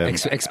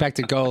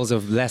 Expected goals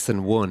of less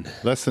than one.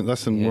 Less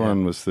than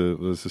one was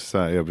the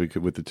stat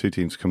with the two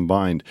teams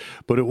combined.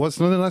 But it was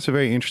nonetheless a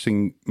very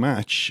interesting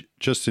match,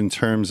 just in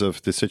terms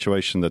of the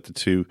situation that the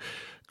two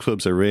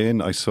clubs are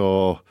in. I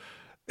saw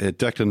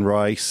Declan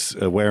Rice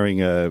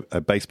wearing a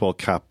baseball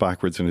cap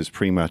backwards in his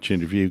pre-match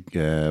interview,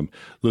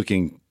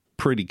 looking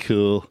pretty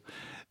cool,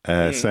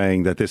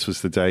 saying that this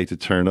was the day to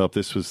turn up.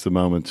 This was the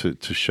moment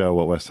to show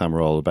what West Ham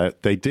are all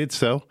about. They did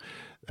so.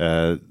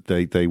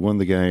 They won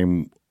the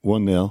game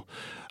 1-0.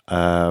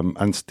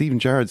 And Steven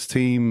Gerrard's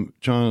team,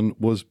 John,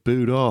 was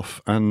booed off.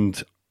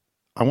 And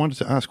I wanted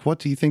to ask, what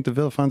do you think the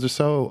Villa fans are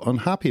so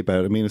unhappy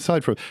about? I mean,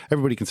 aside from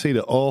everybody can see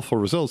the awful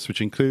results,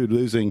 which include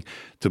losing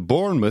to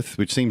Bournemouth,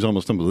 which seems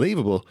almost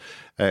unbelievable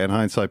in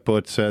hindsight,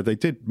 but they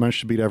did manage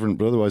to beat Everton,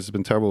 but otherwise it's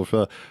been terrible for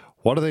Villa.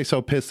 What are they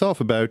so pissed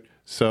off about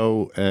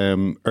so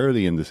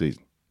early in the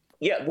season?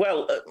 Yeah,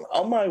 well,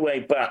 on my way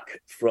back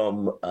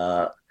from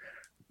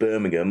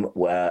Birmingham,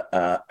 where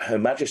Her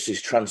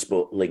Majesty's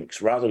Transport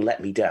links rather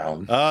let me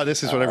down.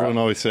 This is what everyone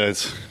always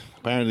says.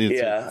 Apparently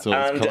it's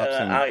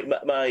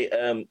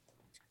collapsing.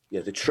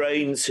 The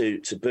train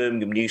to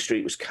Birmingham New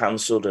Street was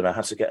cancelled, and I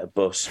had to get a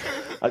bus.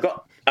 I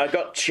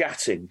got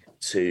chatting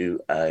to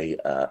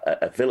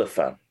a Villa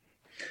fan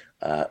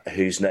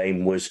whose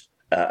name was,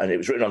 and it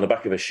was written on the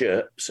back of a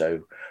shirt,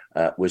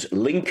 was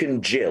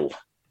Lincoln Jill,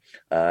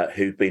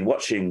 who'd been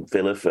watching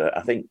Villa for,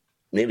 I think,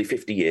 nearly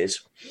 50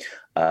 years.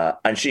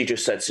 And she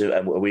just said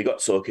we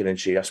got talking, and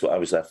she asked what I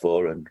was there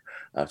for, and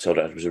I told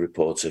her I was a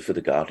reporter for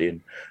The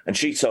Guardian. And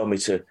she told me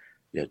to,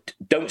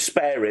 don't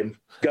spare him,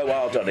 go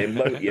hard on him,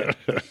 won't you?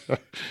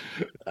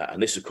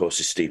 And this, of course,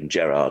 is Steven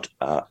Gerrard,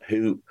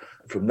 who,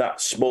 from that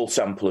small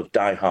sample of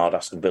die-hard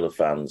Aston Villa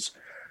fans,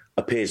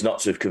 appears not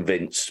to have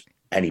convinced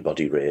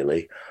anybody,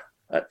 really.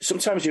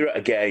 Sometimes you're at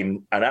a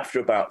game, and after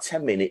about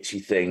 10 minutes, you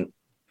think,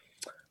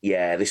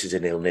 yeah, this is a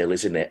 0-0,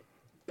 isn't it?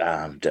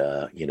 And,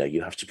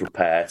 you have to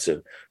prepare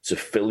to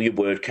fill your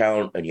word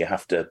count, and you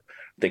have to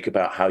think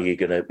about how you're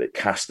going to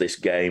cast this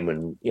game.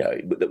 And,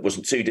 it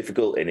wasn't too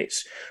difficult in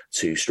its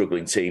two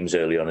struggling teams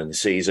early on in the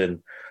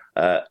season.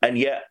 And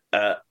yet,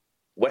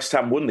 West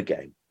Ham won the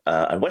game.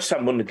 And West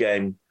Ham won the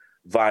game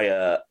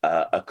via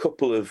a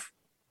couple of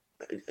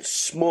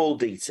small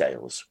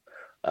details.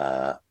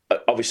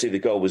 Obviously, the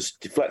goal was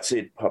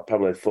deflected,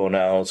 Pablo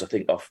Fornals, I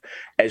think, off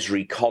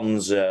Ezri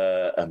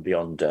Konza and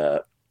beyond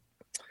the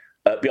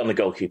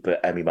goalkeeper,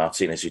 Emi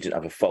Martinez, who didn't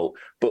have a fault.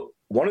 But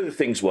one of the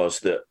things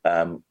was that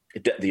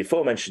the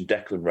aforementioned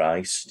Declan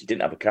Rice, he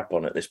didn't have a cap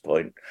on at this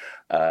point,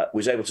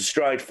 was able to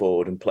stride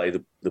forward and play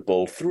the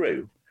ball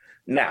through.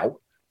 Now,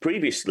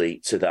 previously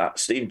to that,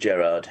 Steven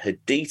Gerrard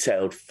had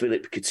detailed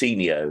Philippe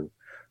Coutinho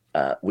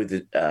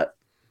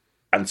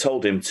and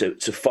told him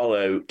to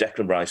follow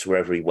Declan Rice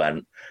wherever he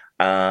went.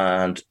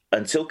 And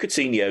until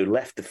Coutinho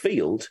left the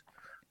field,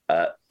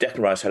 Declan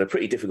Rice had a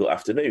pretty difficult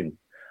afternoon.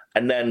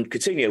 And then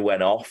Coutinho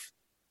went off.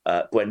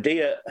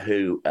 Buendia,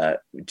 who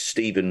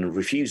Stephen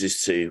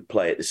refuses to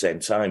play at the same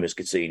time as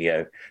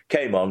Coutinho,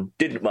 came on,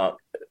 didn't mark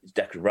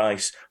Declan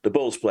Rice. The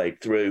ball's played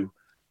through.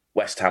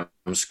 West Ham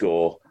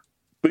score.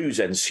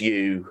 Boos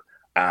ensue.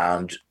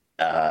 And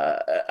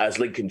as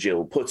Lincoln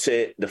Jill puts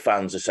it, the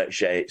fans are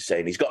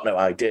saying he's got no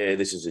idea.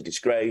 This is a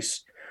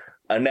disgrace.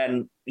 And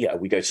then,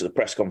 we go to the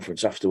press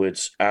conference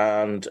afterwards,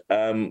 and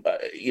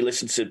you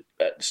listen to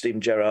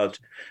Steven Gerrard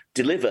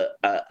deliver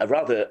a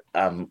rather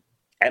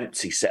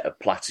empty set of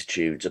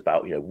platitudes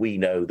about, we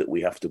know that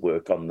we have to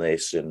work on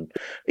this. And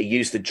he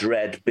used the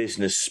dread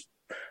business,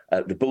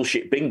 the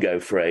bullshit bingo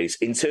phrase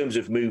in terms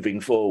of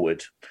moving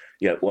forward.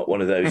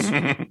 One of those.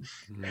 And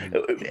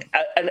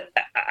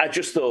I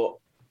just thought,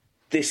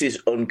 this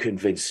is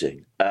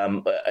unconvincing.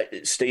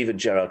 Steven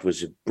Gerrard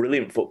was a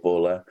brilliant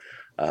footballer.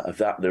 Of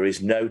that, there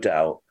is no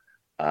doubt,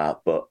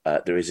 but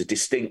there is a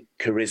distinct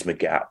charisma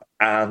gap.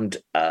 And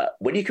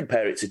when you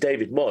compare it to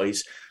David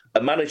Moyes,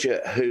 a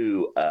manager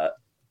who,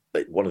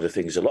 one of the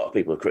things a lot of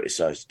people have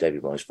criticised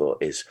David Moyes for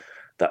is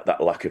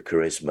that lack of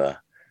charisma.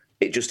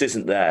 It just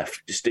isn't there.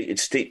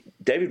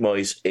 David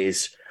Moyes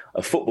is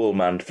a football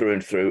man through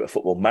and through, a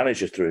football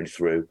manager through and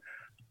through.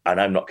 And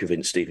I'm not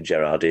convinced Steven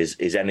Gerrard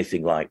is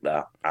anything like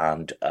that.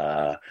 And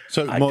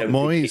so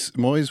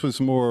Moyes was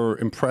more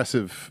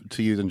impressive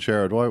to you than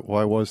Gerrard.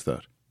 Why was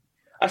that?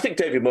 I think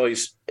David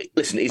Moyes,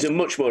 listen, he's a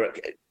much more,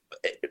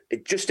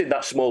 just in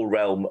that small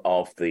realm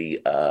of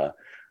the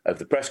of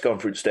the press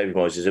conference, David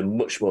Moyes is a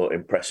much more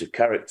impressive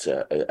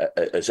character.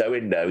 As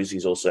Owen knows,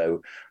 he's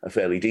also a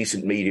fairly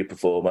decent media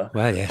performer.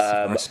 Well, yes,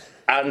 of course.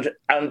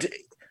 And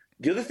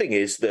the other thing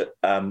is that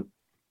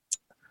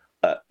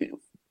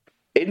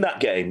in that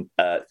game,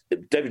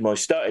 David Moyes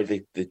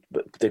started.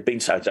 They'd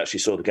been. I actually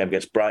saw the game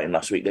against Brighton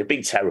last week. They'd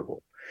been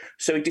terrible,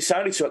 so he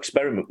decided to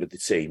experiment with the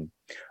team,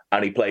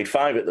 and he played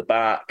 5 at the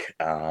back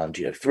and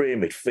 3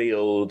 in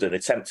midfield,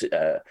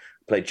 and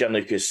played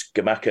Gianluca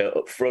Scamacca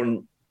up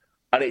front,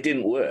 and it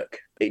didn't work.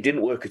 It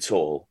didn't work at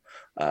all,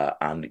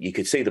 and you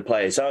could see the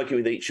players argue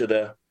with each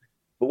other.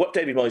 But what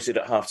David Moyes did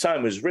at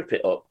half-time was rip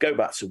it up, go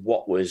back to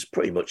what was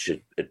pretty much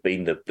had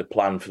been the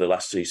plan for the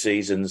last 2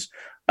 seasons,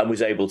 and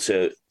was able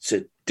to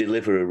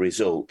deliver a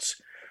result.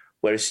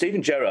 Whereas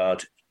Steven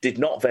Gerrard did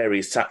not vary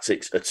his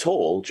tactics at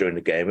all during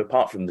the game,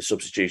 apart from the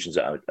substitutions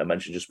that I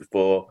mentioned just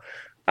before.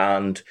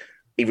 And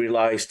he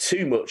relies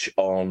too much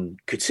on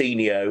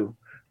Coutinho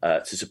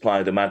to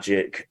supply the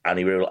magic. And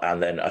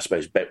then I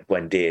suppose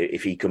Buendia,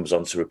 if he comes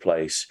on to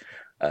replace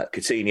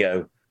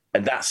Coutinho.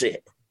 And that's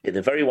it.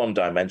 They're very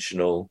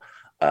one-dimensional.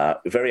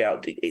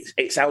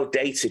 It's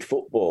outdated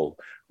football.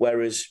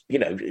 Whereas,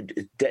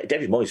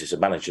 David Moyes is a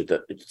manager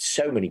that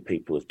so many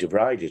people have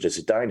derided as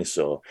a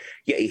dinosaur.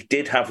 Yet he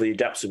did have the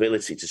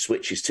adaptability to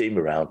switch his team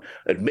around,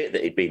 admit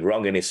that he'd been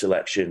wrong in his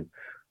selection,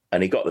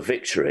 and he got the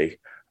victory.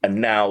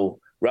 And now,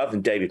 rather than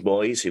David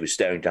Moyes, who was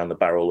staring down the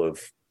barrel of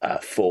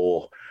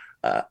 4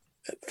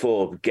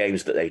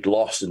 games that they'd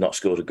lost and not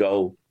scored a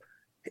goal,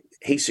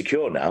 he's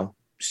secure now.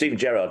 Steven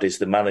Gerrard is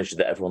the manager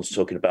that everyone's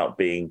talking about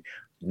being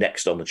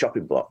next on the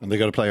chopping block. And they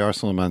got to play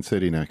Arsenal and Man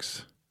City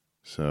next.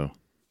 So,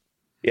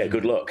 yeah,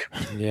 good luck.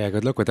 Yeah,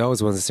 good luck with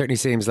those ones. It certainly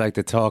seems like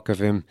the talk of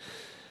him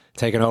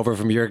taking over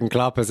from Jurgen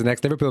Klopp as the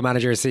next Liverpool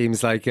manager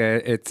seems like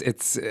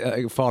it's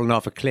fallen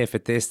off a cliff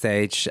at this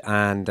stage,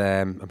 and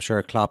I'm sure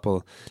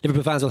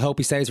Liverpool fans will hope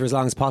he stays for as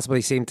long as possible.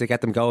 He seemed to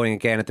get them going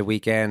again at the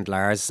weekend,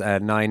 Lars.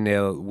 A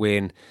 9-0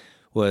 win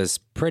was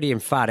pretty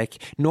emphatic.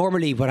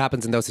 Normally what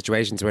happens in those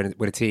situations when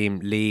a team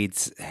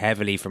leads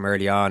heavily from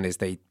early on is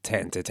they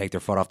tend to take their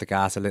foot off the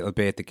gas a little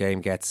bit. The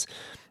game gets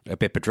a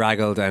bit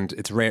bedraggled, and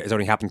it's rare. It's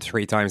only happened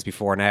 3 times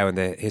before now in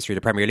the history of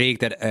the Premier League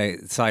that a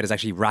side has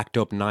actually racked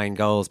up 9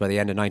 goals by the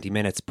end of 90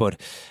 minutes. But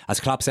as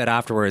Klopp said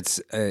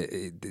afterwards,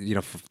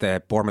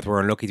 the Bournemouth were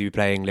unlucky to be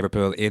playing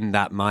Liverpool in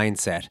that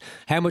mindset.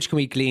 How much can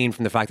we glean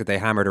from the fact that they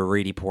hammered a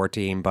really poor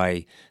team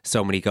by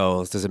so many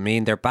goals? Does it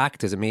mean they're back?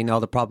 Does it mean all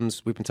the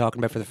problems we've been talking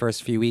about for the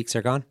first few weeks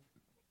are gone?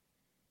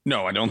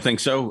 No, I don't think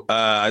so.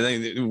 I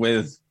think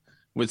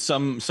with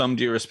some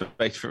due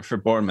respect for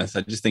Bournemouth,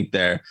 I just think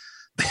they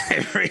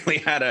really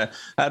had a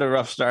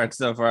rough start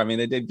so far. I mean,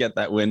 they did get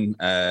that win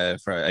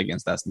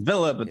against Aston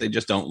Villa, but they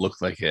just don't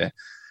look like a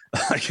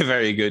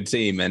very good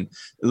team. And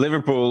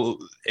Liverpool,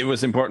 it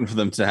was important for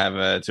them to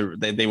have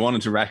they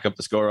wanted to rack up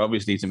the score,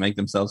 obviously, to make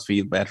themselves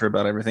feel better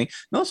about everything.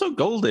 And also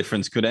goal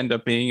difference could end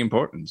up being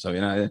important. So,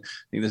 I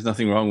think there's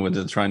nothing wrong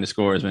with trying to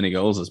score as many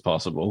goals as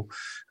possible.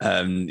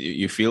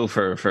 You feel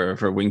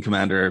for Wing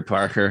Commander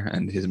Parker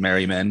and his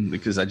merry men,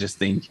 because I just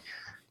think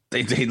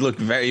they look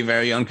very,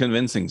 very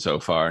unconvincing so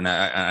far. And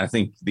I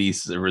think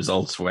these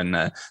results,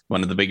 when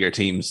one of the bigger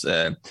teams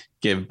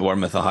give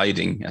Bournemouth a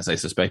hiding, as I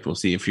suspect we'll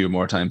see a few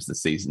more times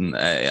this season,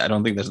 I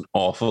don't think there's an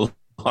awful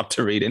lot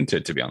to read into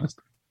it, to be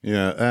honest.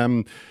 Yeah,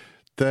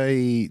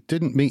 they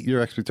didn't meet your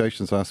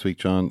expectations last week,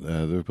 John.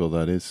 Liverpool,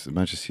 that is.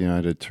 Manchester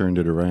United turned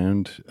it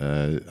around,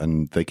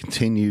 and they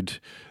continued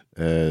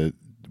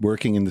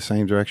working in the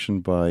same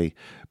direction by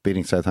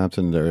beating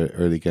Southampton in their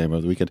early game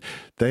of the weekend.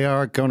 They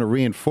are going to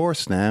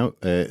reinforce now.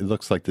 It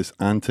looks like this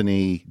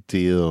Antony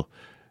deal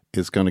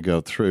is going to go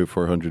through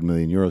for 100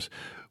 million euros.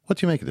 What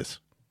do you make of this?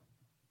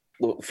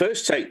 Well,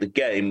 first take the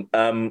game.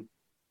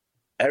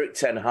 Erik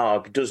ten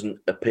Hag doesn't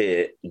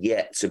appear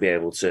yet to be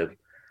able to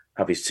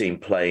have his team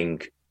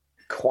playing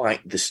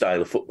quite the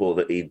style of football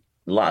that he'd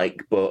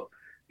like, but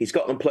he's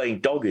got them playing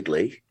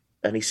doggedly,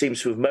 and he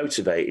seems to have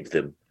motivated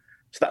them.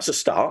 So that's a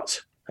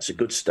start. That's a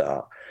good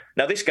start.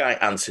 Now, this guy,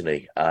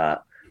 Antony,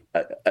 at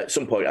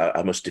some point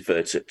I must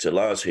defer to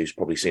Lars, who's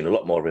probably seen a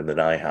lot more of him than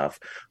I have.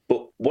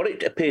 But what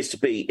it appears to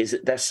be is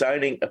that they're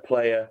signing a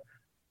player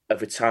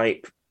of a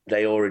type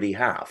they already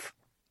have,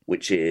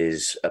 which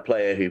is a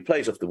player who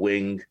plays off the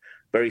wing,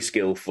 very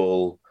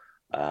skillful,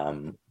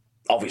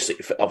 obviously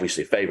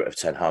a favourite of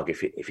Ten Hag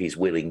if he's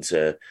willing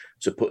to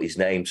put his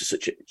name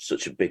to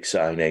such a big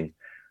signing.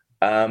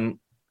 And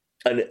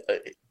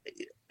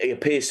it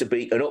appears to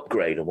be an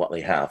upgrade on what they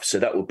have. So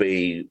that would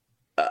be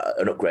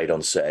an upgrade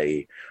on,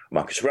 say,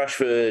 Marcus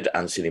Rashford,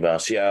 Anthony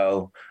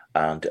Martial,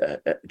 and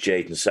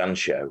Jadon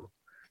Sancho.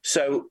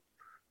 So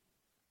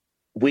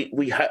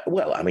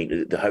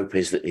the hope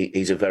is that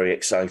he's a very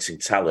exciting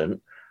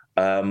talent.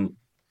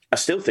 I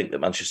still think that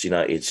Manchester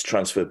United's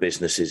transfer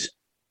business is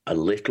a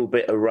little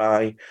bit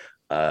awry.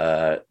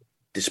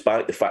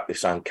 Despite the fact they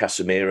signed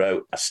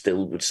Casemiro, I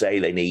still would say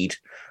they need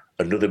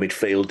another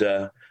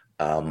midfielder.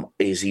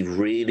 Is he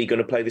really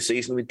going to play the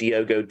season with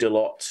Diogo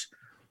Dalot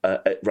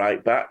at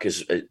right back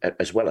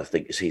as well, I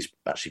think, as he's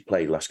actually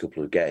played the last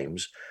couple of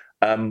games?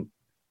 But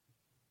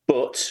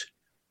but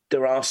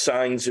there are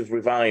signs of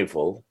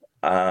revival.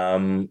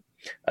 And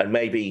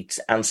maybe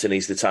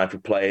Anthony's the type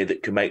of player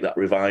that can make that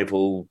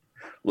revival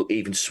look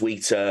even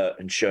sweeter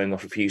and showing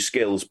off a few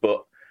skills.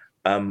 But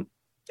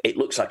it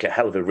looks like a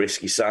hell of a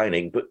risky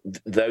signing. But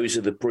those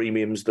are the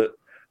premiums that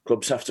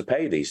clubs have to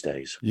pay these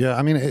days. Yeah,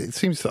 I mean, it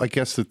seems, I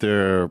guess, that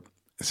they're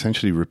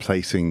essentially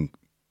replacing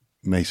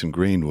Mason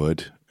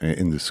Greenwood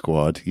in the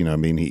squad. You know, I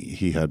mean,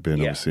 he had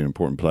been obviously an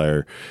important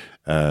player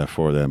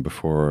for them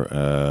before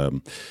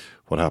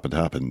what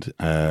happened.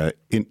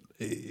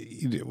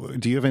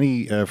 Do you have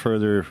any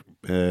further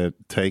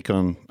take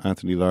on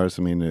Anthony Lars?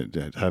 I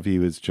mean, have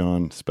you, as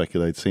John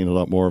speculates, seen a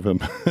lot more of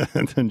him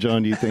than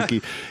John? Do you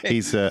think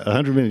he's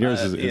 100 million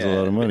euros is a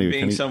lot of money?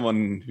 Being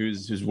someone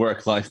whose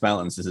work-life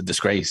balance is a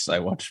disgrace, I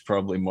watch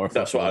probably more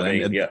football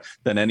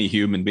than any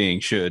human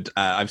being should.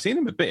 I've seen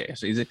him a bit.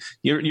 So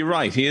you're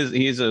right. He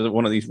is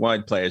one of these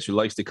wide players who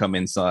likes to come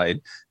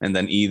inside and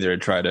then either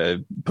try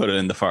to put it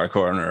in the far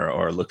corner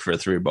or look for a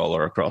through ball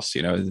or a cross.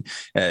 You know,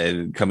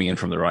 coming in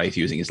from the right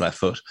using his left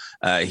foot.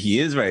 He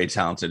is very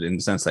talented in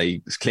the sense that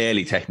he's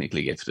clearly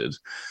technically gifted.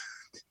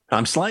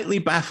 I'm slightly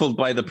baffled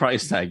by the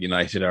price tag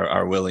United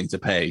are willing to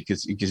pay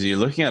because you're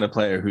looking at a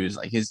player who's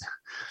like his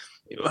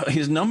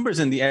numbers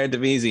in the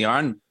Eredivisie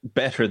aren't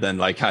better than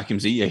like Hakim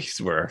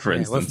Ziyech's were, for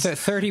instance.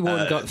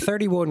 Well,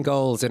 31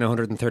 goals in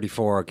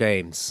 134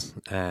 games.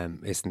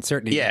 Isn't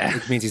certainly. Yeah.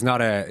 It means he's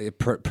not a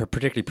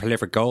particularly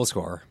prolific goal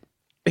scorer.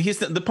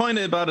 The point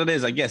about it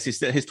is, I guess he's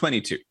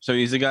 22, so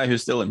he's a guy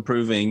who's still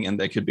improving, and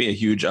there could be a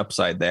huge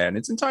upside there. And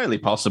it's entirely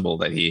possible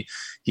that he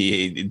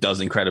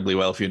does incredibly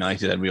well for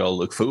United, and we all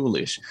look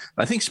foolish.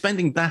 But I think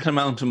spending that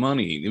amount of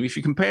money, if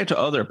you compare to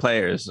other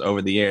players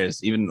over the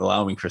years, even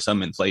allowing for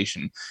some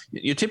inflation,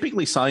 you're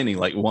typically signing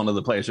like one of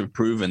the players who've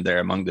proven they're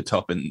among the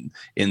top in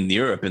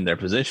Europe in their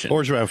position,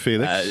 or Joao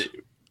Felix.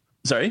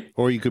 Sorry,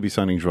 or you could be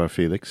signing Joao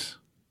Felix.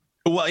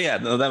 Well, yeah,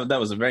 that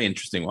was a very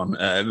interesting one.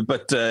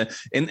 But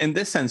in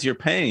this sense, you're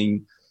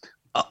paying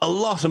a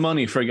lot of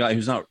money for a guy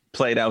who's not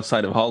played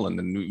outside of Holland,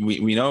 and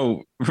we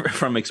know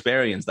from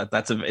experience that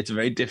it's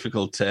very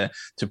difficult to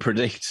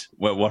predict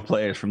what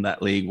players from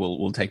that league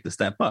will take the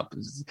step up.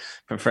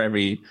 For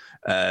every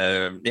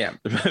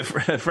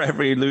for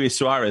every Luis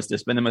Suarez,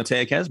 there's been a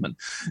Mateo Kezman,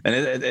 and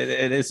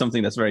it is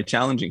something that's very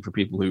challenging for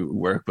people who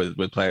work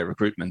with player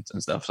recruitment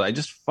and stuff. So I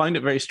just find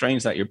it very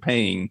strange that you're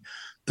paying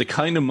the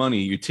kind of money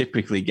you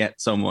typically get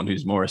someone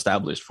who's more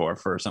established for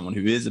someone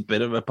who is a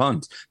bit of a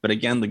punt. But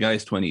again, the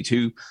guy's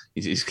 22.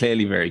 He's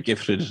clearly very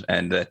gifted,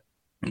 and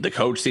the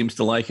coach seems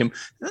to like him.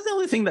 That's the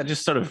only thing that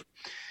just sort of...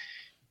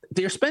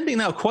 They're spending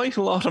now quite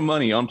a lot of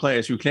money on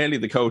players who clearly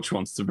the coach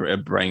wants to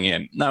bring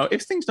in. Now,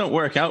 if things don't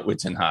work out with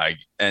Ten Hag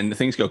and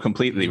things go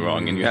completely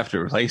wrong and you have to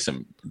replace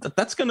him,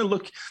 that's going to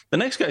look... The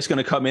next guy's going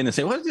to come in and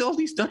say, what are all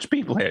these Dutch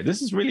people here?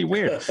 This is really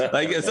weird.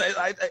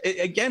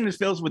 Again, it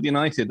feels with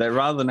United that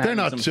rather than... They're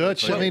not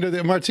Dutch. I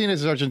mean,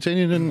 Martinez is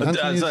Argentinian and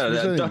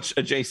Anthony Dutch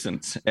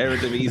adjacent,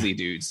 Eredivisie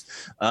dudes.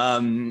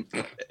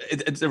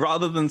 It's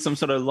rather than some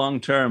sort of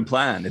long-term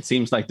plan, it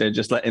seems like they're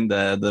just letting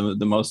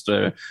the most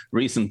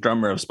recent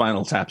drummer of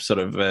Spinal Tap sort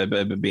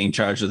of being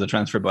charged with the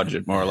transfer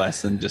budget, more or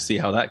less, and just see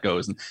how that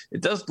goes. And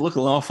it does look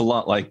an awful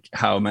lot like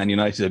how Man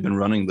United have been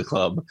running the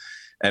club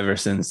ever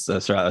since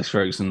Sir Alex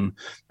Ferguson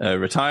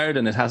retired,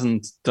 and it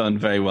hasn't done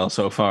very well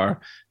so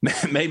far.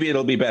 Maybe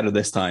it'll be better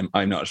this time.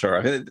 I'm not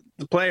sure.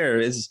 The player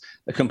is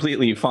a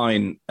completely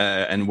fine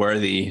and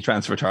worthy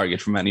transfer target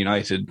for Man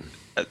United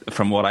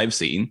from what I've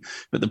seen,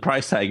 but the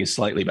price tag is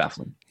slightly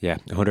baffling. Yeah,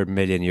 100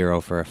 million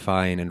euro for a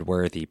fine and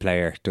worthy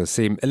player does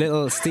seem a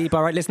little steep.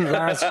 All right, listen,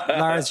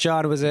 Lars,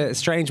 John, it was a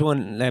strange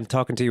one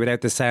talking to you without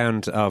the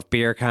sound of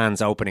beer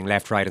cans opening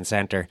left, right and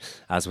centre,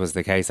 as was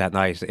the case that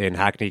night in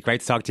Hackney.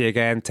 Great to talk to you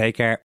again. Take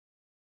care.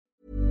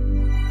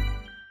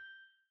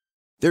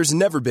 There's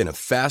never been a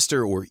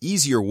faster or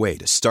easier way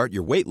to start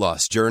your weight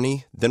loss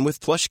journey than with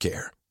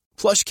PlushCare.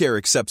 PlushCare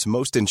accepts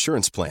most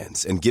insurance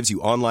plans and gives you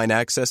online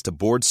access to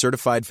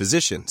board-certified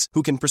physicians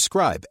who can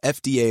prescribe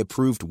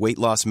FDA-approved weight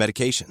loss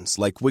medications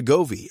like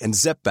Wegovy and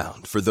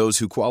Zepbound for those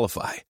who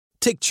qualify.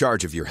 Take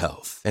charge of your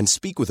health and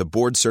speak with a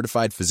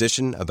board-certified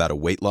physician about a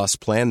weight loss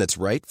plan that's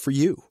right for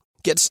you.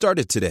 Get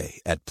started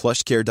today at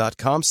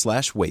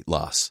plushcare.com/weight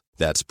loss.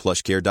 That's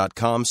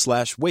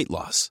plushcare.com/weight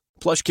loss.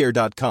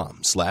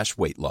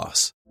 plushcare.com/weight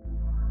loss.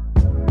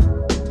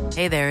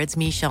 Hey there, it's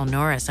Michelle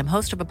Norris. I'm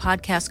host of a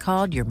podcast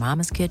called Your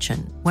Mama's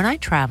Kitchen. When I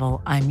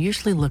travel, I'm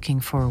usually looking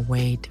for a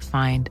way to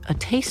find a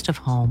taste of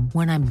home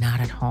when I'm not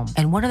at home.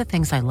 And one of the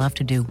things I love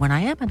to do when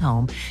I am at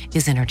home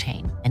is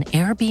entertain. And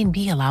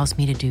Airbnb allows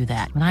me to do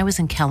that. When I was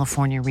in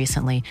California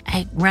recently,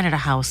 I rented a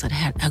house that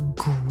had a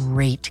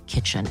great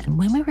kitchen. And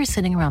when we were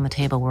sitting around the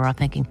table, we were all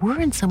thinking,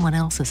 we're in someone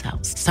else's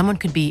house. Someone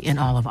could be in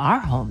all of our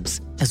homes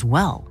as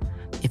well.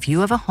 If you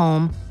have a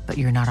home, but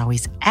you're not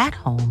always at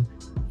home,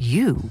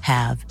 you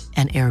have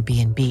an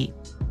Airbnb.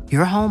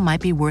 Your home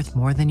might be worth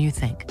more than you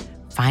think.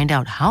 Find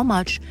out how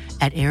much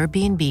at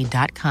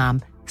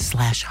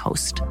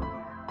airbnb.com/host.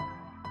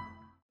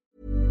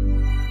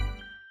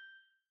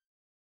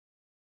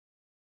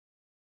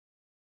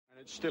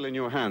 It's still in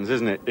your hands,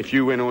 isn't it? If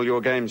you win all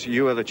your games,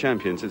 you are the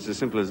champions. It's as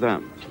simple as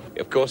that.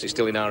 Of course it's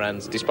still in our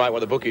hands, despite what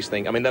the bookies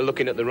think. I mean, they're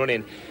looking at the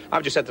running.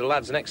 I've just said to the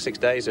lads, the next 6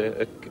 days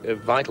are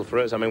vital for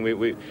us. I mean,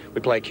 we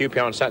play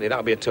QPR on Saturday.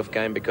 That'll be a tough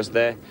game because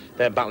they're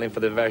battling for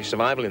the very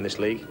survival in this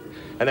league.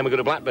 And then we go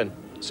to Blackburn.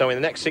 So in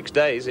the next 6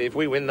 days, if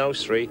we win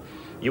those 3,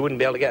 you wouldn't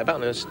be able to get a bet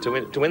on us to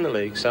win the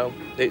league. So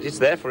it's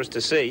there for us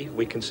to see.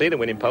 We can see the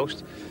winning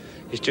post.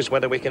 It's just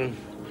whether we can,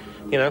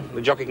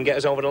 the jockey can get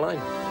us over the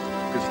line.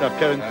 Good stuff,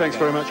 Kevin. Thanks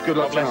very much. Good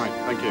luck tonight.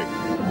 Thank you.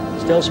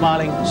 Still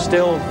smiling,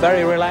 still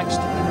very relaxed.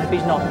 If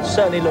he's not,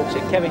 certainly looks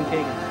it. Kevin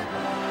Keegan.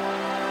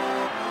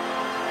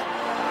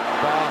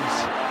 Barnes,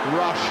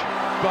 Rush,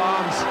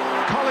 Barnes,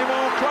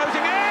 Collymore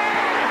closing in!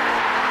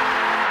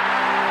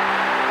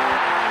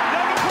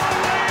 Liverpool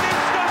lead in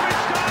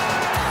stoppage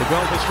time! The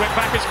goal is swept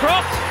back, it's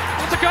crossed!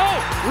 It's a goal!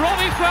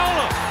 Robbie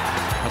Fowler!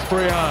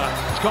 Asprilla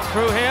has got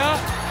through here.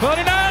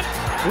 Ferdinand!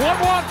 1-1!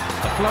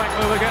 A flank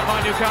move again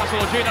by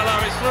Newcastle.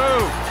 Ginola is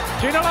through.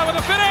 Ginola with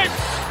the finish!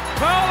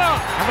 Fowler!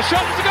 And the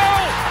shot is a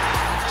goal!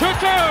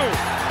 2-2!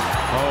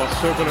 Oh,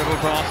 super little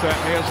pass there.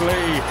 Here's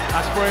Lee.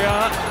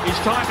 Asprilla. His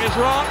time is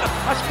run.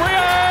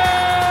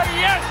 Asprilla!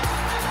 Yes!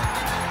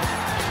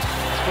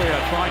 Asprilla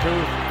trying to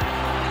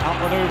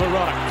outmaneuver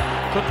Roddick.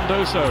 Couldn't do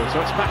so. So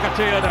it's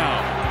McAteer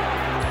now.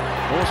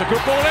 Oh, it's a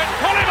good ball in.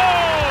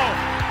 Collymore!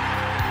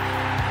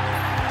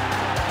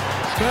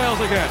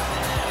 Scales again.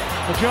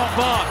 For John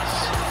Barnes.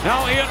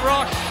 Now Ian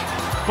Rush.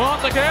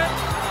 Barnes again.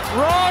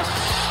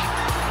 Rush!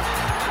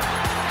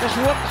 Just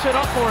wouldn't sit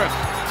up for him.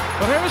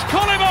 But here was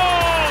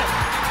Collymore!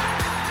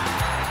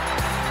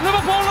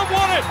 Liverpool have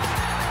won it!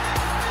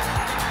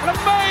 An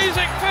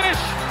amazing finish!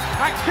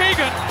 And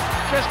Keegan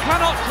just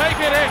cannot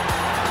take it in.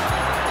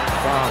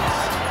 Barnes,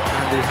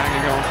 Andy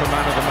hanging on for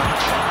man of the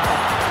match.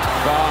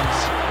 Barnes,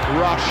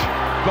 Rush,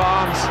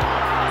 Barnes.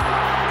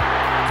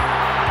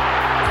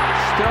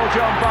 Still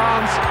John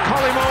Barnes,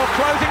 Collymore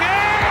closing in!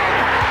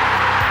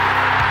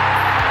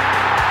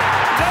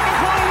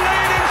 Liverpool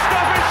lead in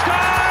stoppage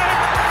time!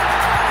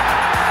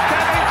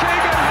 Kevin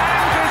Keegan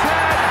hangs his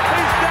head,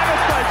 he's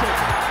devastated.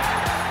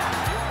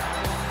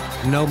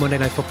 No Monday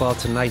Night Football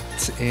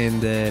tonight in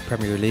the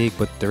Premier League,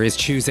 but there is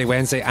Tuesday,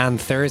 Wednesday and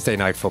Thursday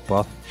night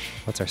football.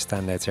 What's our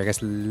standouts here? I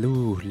guess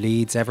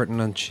Leeds, Everton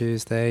on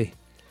Tuesday,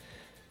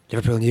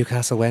 Liverpool,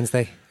 Newcastle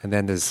Wednesday, and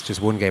then there's just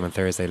one game on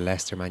Thursday,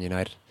 Leicester, Man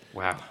United.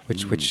 Wow.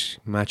 Which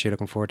match are you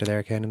looking forward to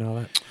there, Ken, and all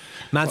that?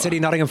 Man City,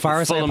 Nottingham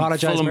Forest, I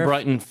apologise.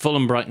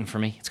 Fulham, Brighton for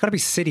me. It's got to be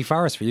City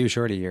Forest for you,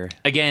 surely. You're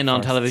again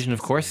on television,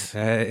 of course.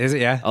 Is it?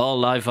 Yeah. All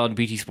live on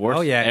BT Sport.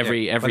 Oh yeah.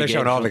 Every they're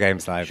showing all the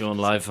games live. Shown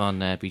live on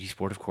BT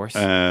Sport, of course.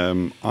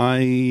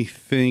 I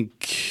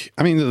think.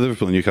 I mean, the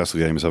Liverpool and Newcastle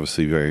game is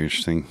obviously very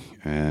interesting.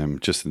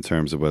 Just in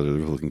terms of whether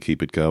Liverpool can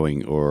keep it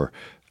going, or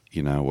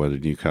whether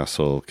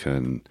Newcastle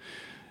can.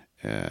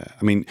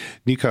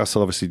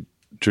 Newcastle obviously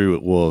drew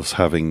at Wolves,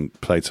 having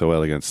played so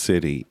well against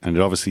City, and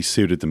it obviously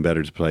suited them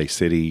better to play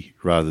City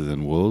rather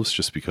than Wolves,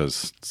 just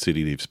because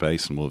City leave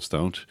space and Wolves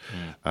don't,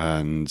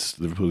 and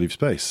Liverpool leave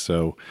space.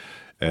 So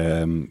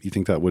you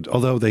think that would,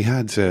 although they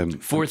had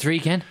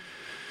 4-3, Ken?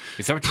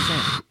 Is that what you're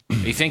saying?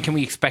 Are you saying, can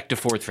we expect a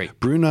 4-3?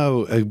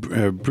 Bruno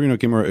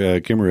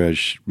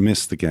Guimaraes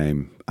missed the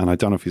game, and I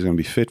don't know if he's going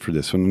to be fit for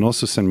this one. And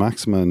also,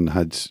 Saint-Maximin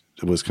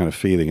was kind of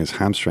feeling his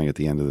hamstring at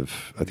the end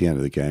of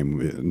the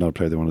game. Not a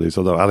player they want to lose.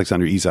 Although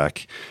Alexander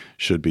Isak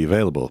should be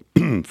available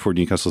for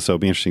Newcastle, so it'll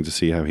be interesting to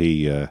see how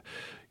he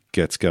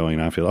gets going in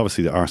Anfield.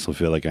 Obviously, the Arsenal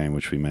Villa game,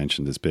 which we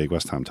mentioned, is big.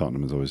 West Ham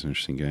Tottenham is always an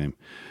interesting game.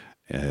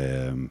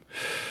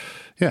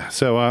 Yeah,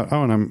 so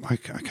I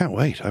can't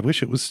wait. I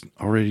wish it was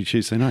already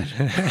Tuesday night.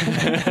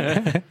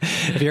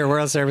 If you're a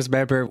World Service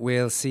member,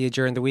 we'll see you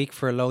during the week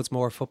for loads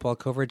more football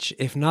coverage.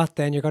 If not,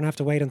 then you're going to have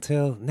to wait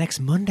until next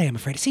Monday, I'm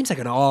afraid. It seems like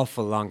an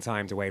awful long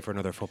time to wait for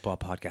another football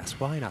podcast.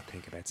 Why not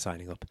think about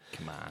signing up?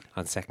 Come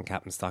on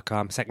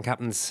secondcaptains.com. Second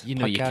Captains you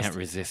can't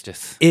resist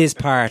us. Is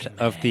part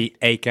of the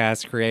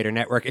Acast Creator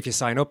Network. If you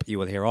sign up, you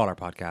will hear all our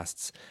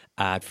podcasts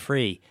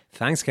ad-free.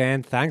 Thanks,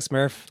 Ken. Thanks,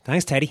 Murph.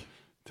 Thanks, Teddy.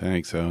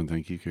 Thanks, Owen.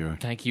 Thank you, Kieran.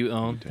 Thank you,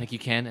 Owen. Thank you,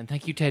 Ken. And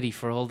thank you, Teddy,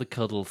 for all the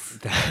cuddles.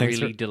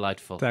 Really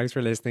delightful. Thanks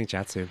for listening.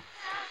 Chat soon.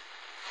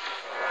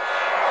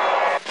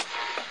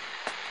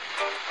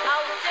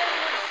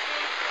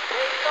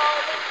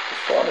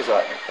 Whose fault is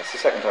that? That's the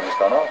second time it's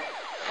gone off.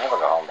 They never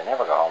go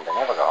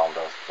home,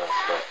 those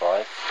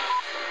boys.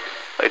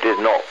 It is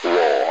not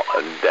war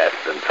and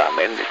death and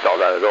famine. It's not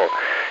that at all.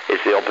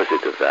 It's the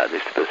opposite of that.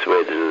 It's to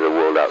persuade us of the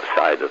world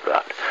outside of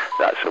that.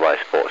 That's why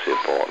sport's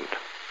important.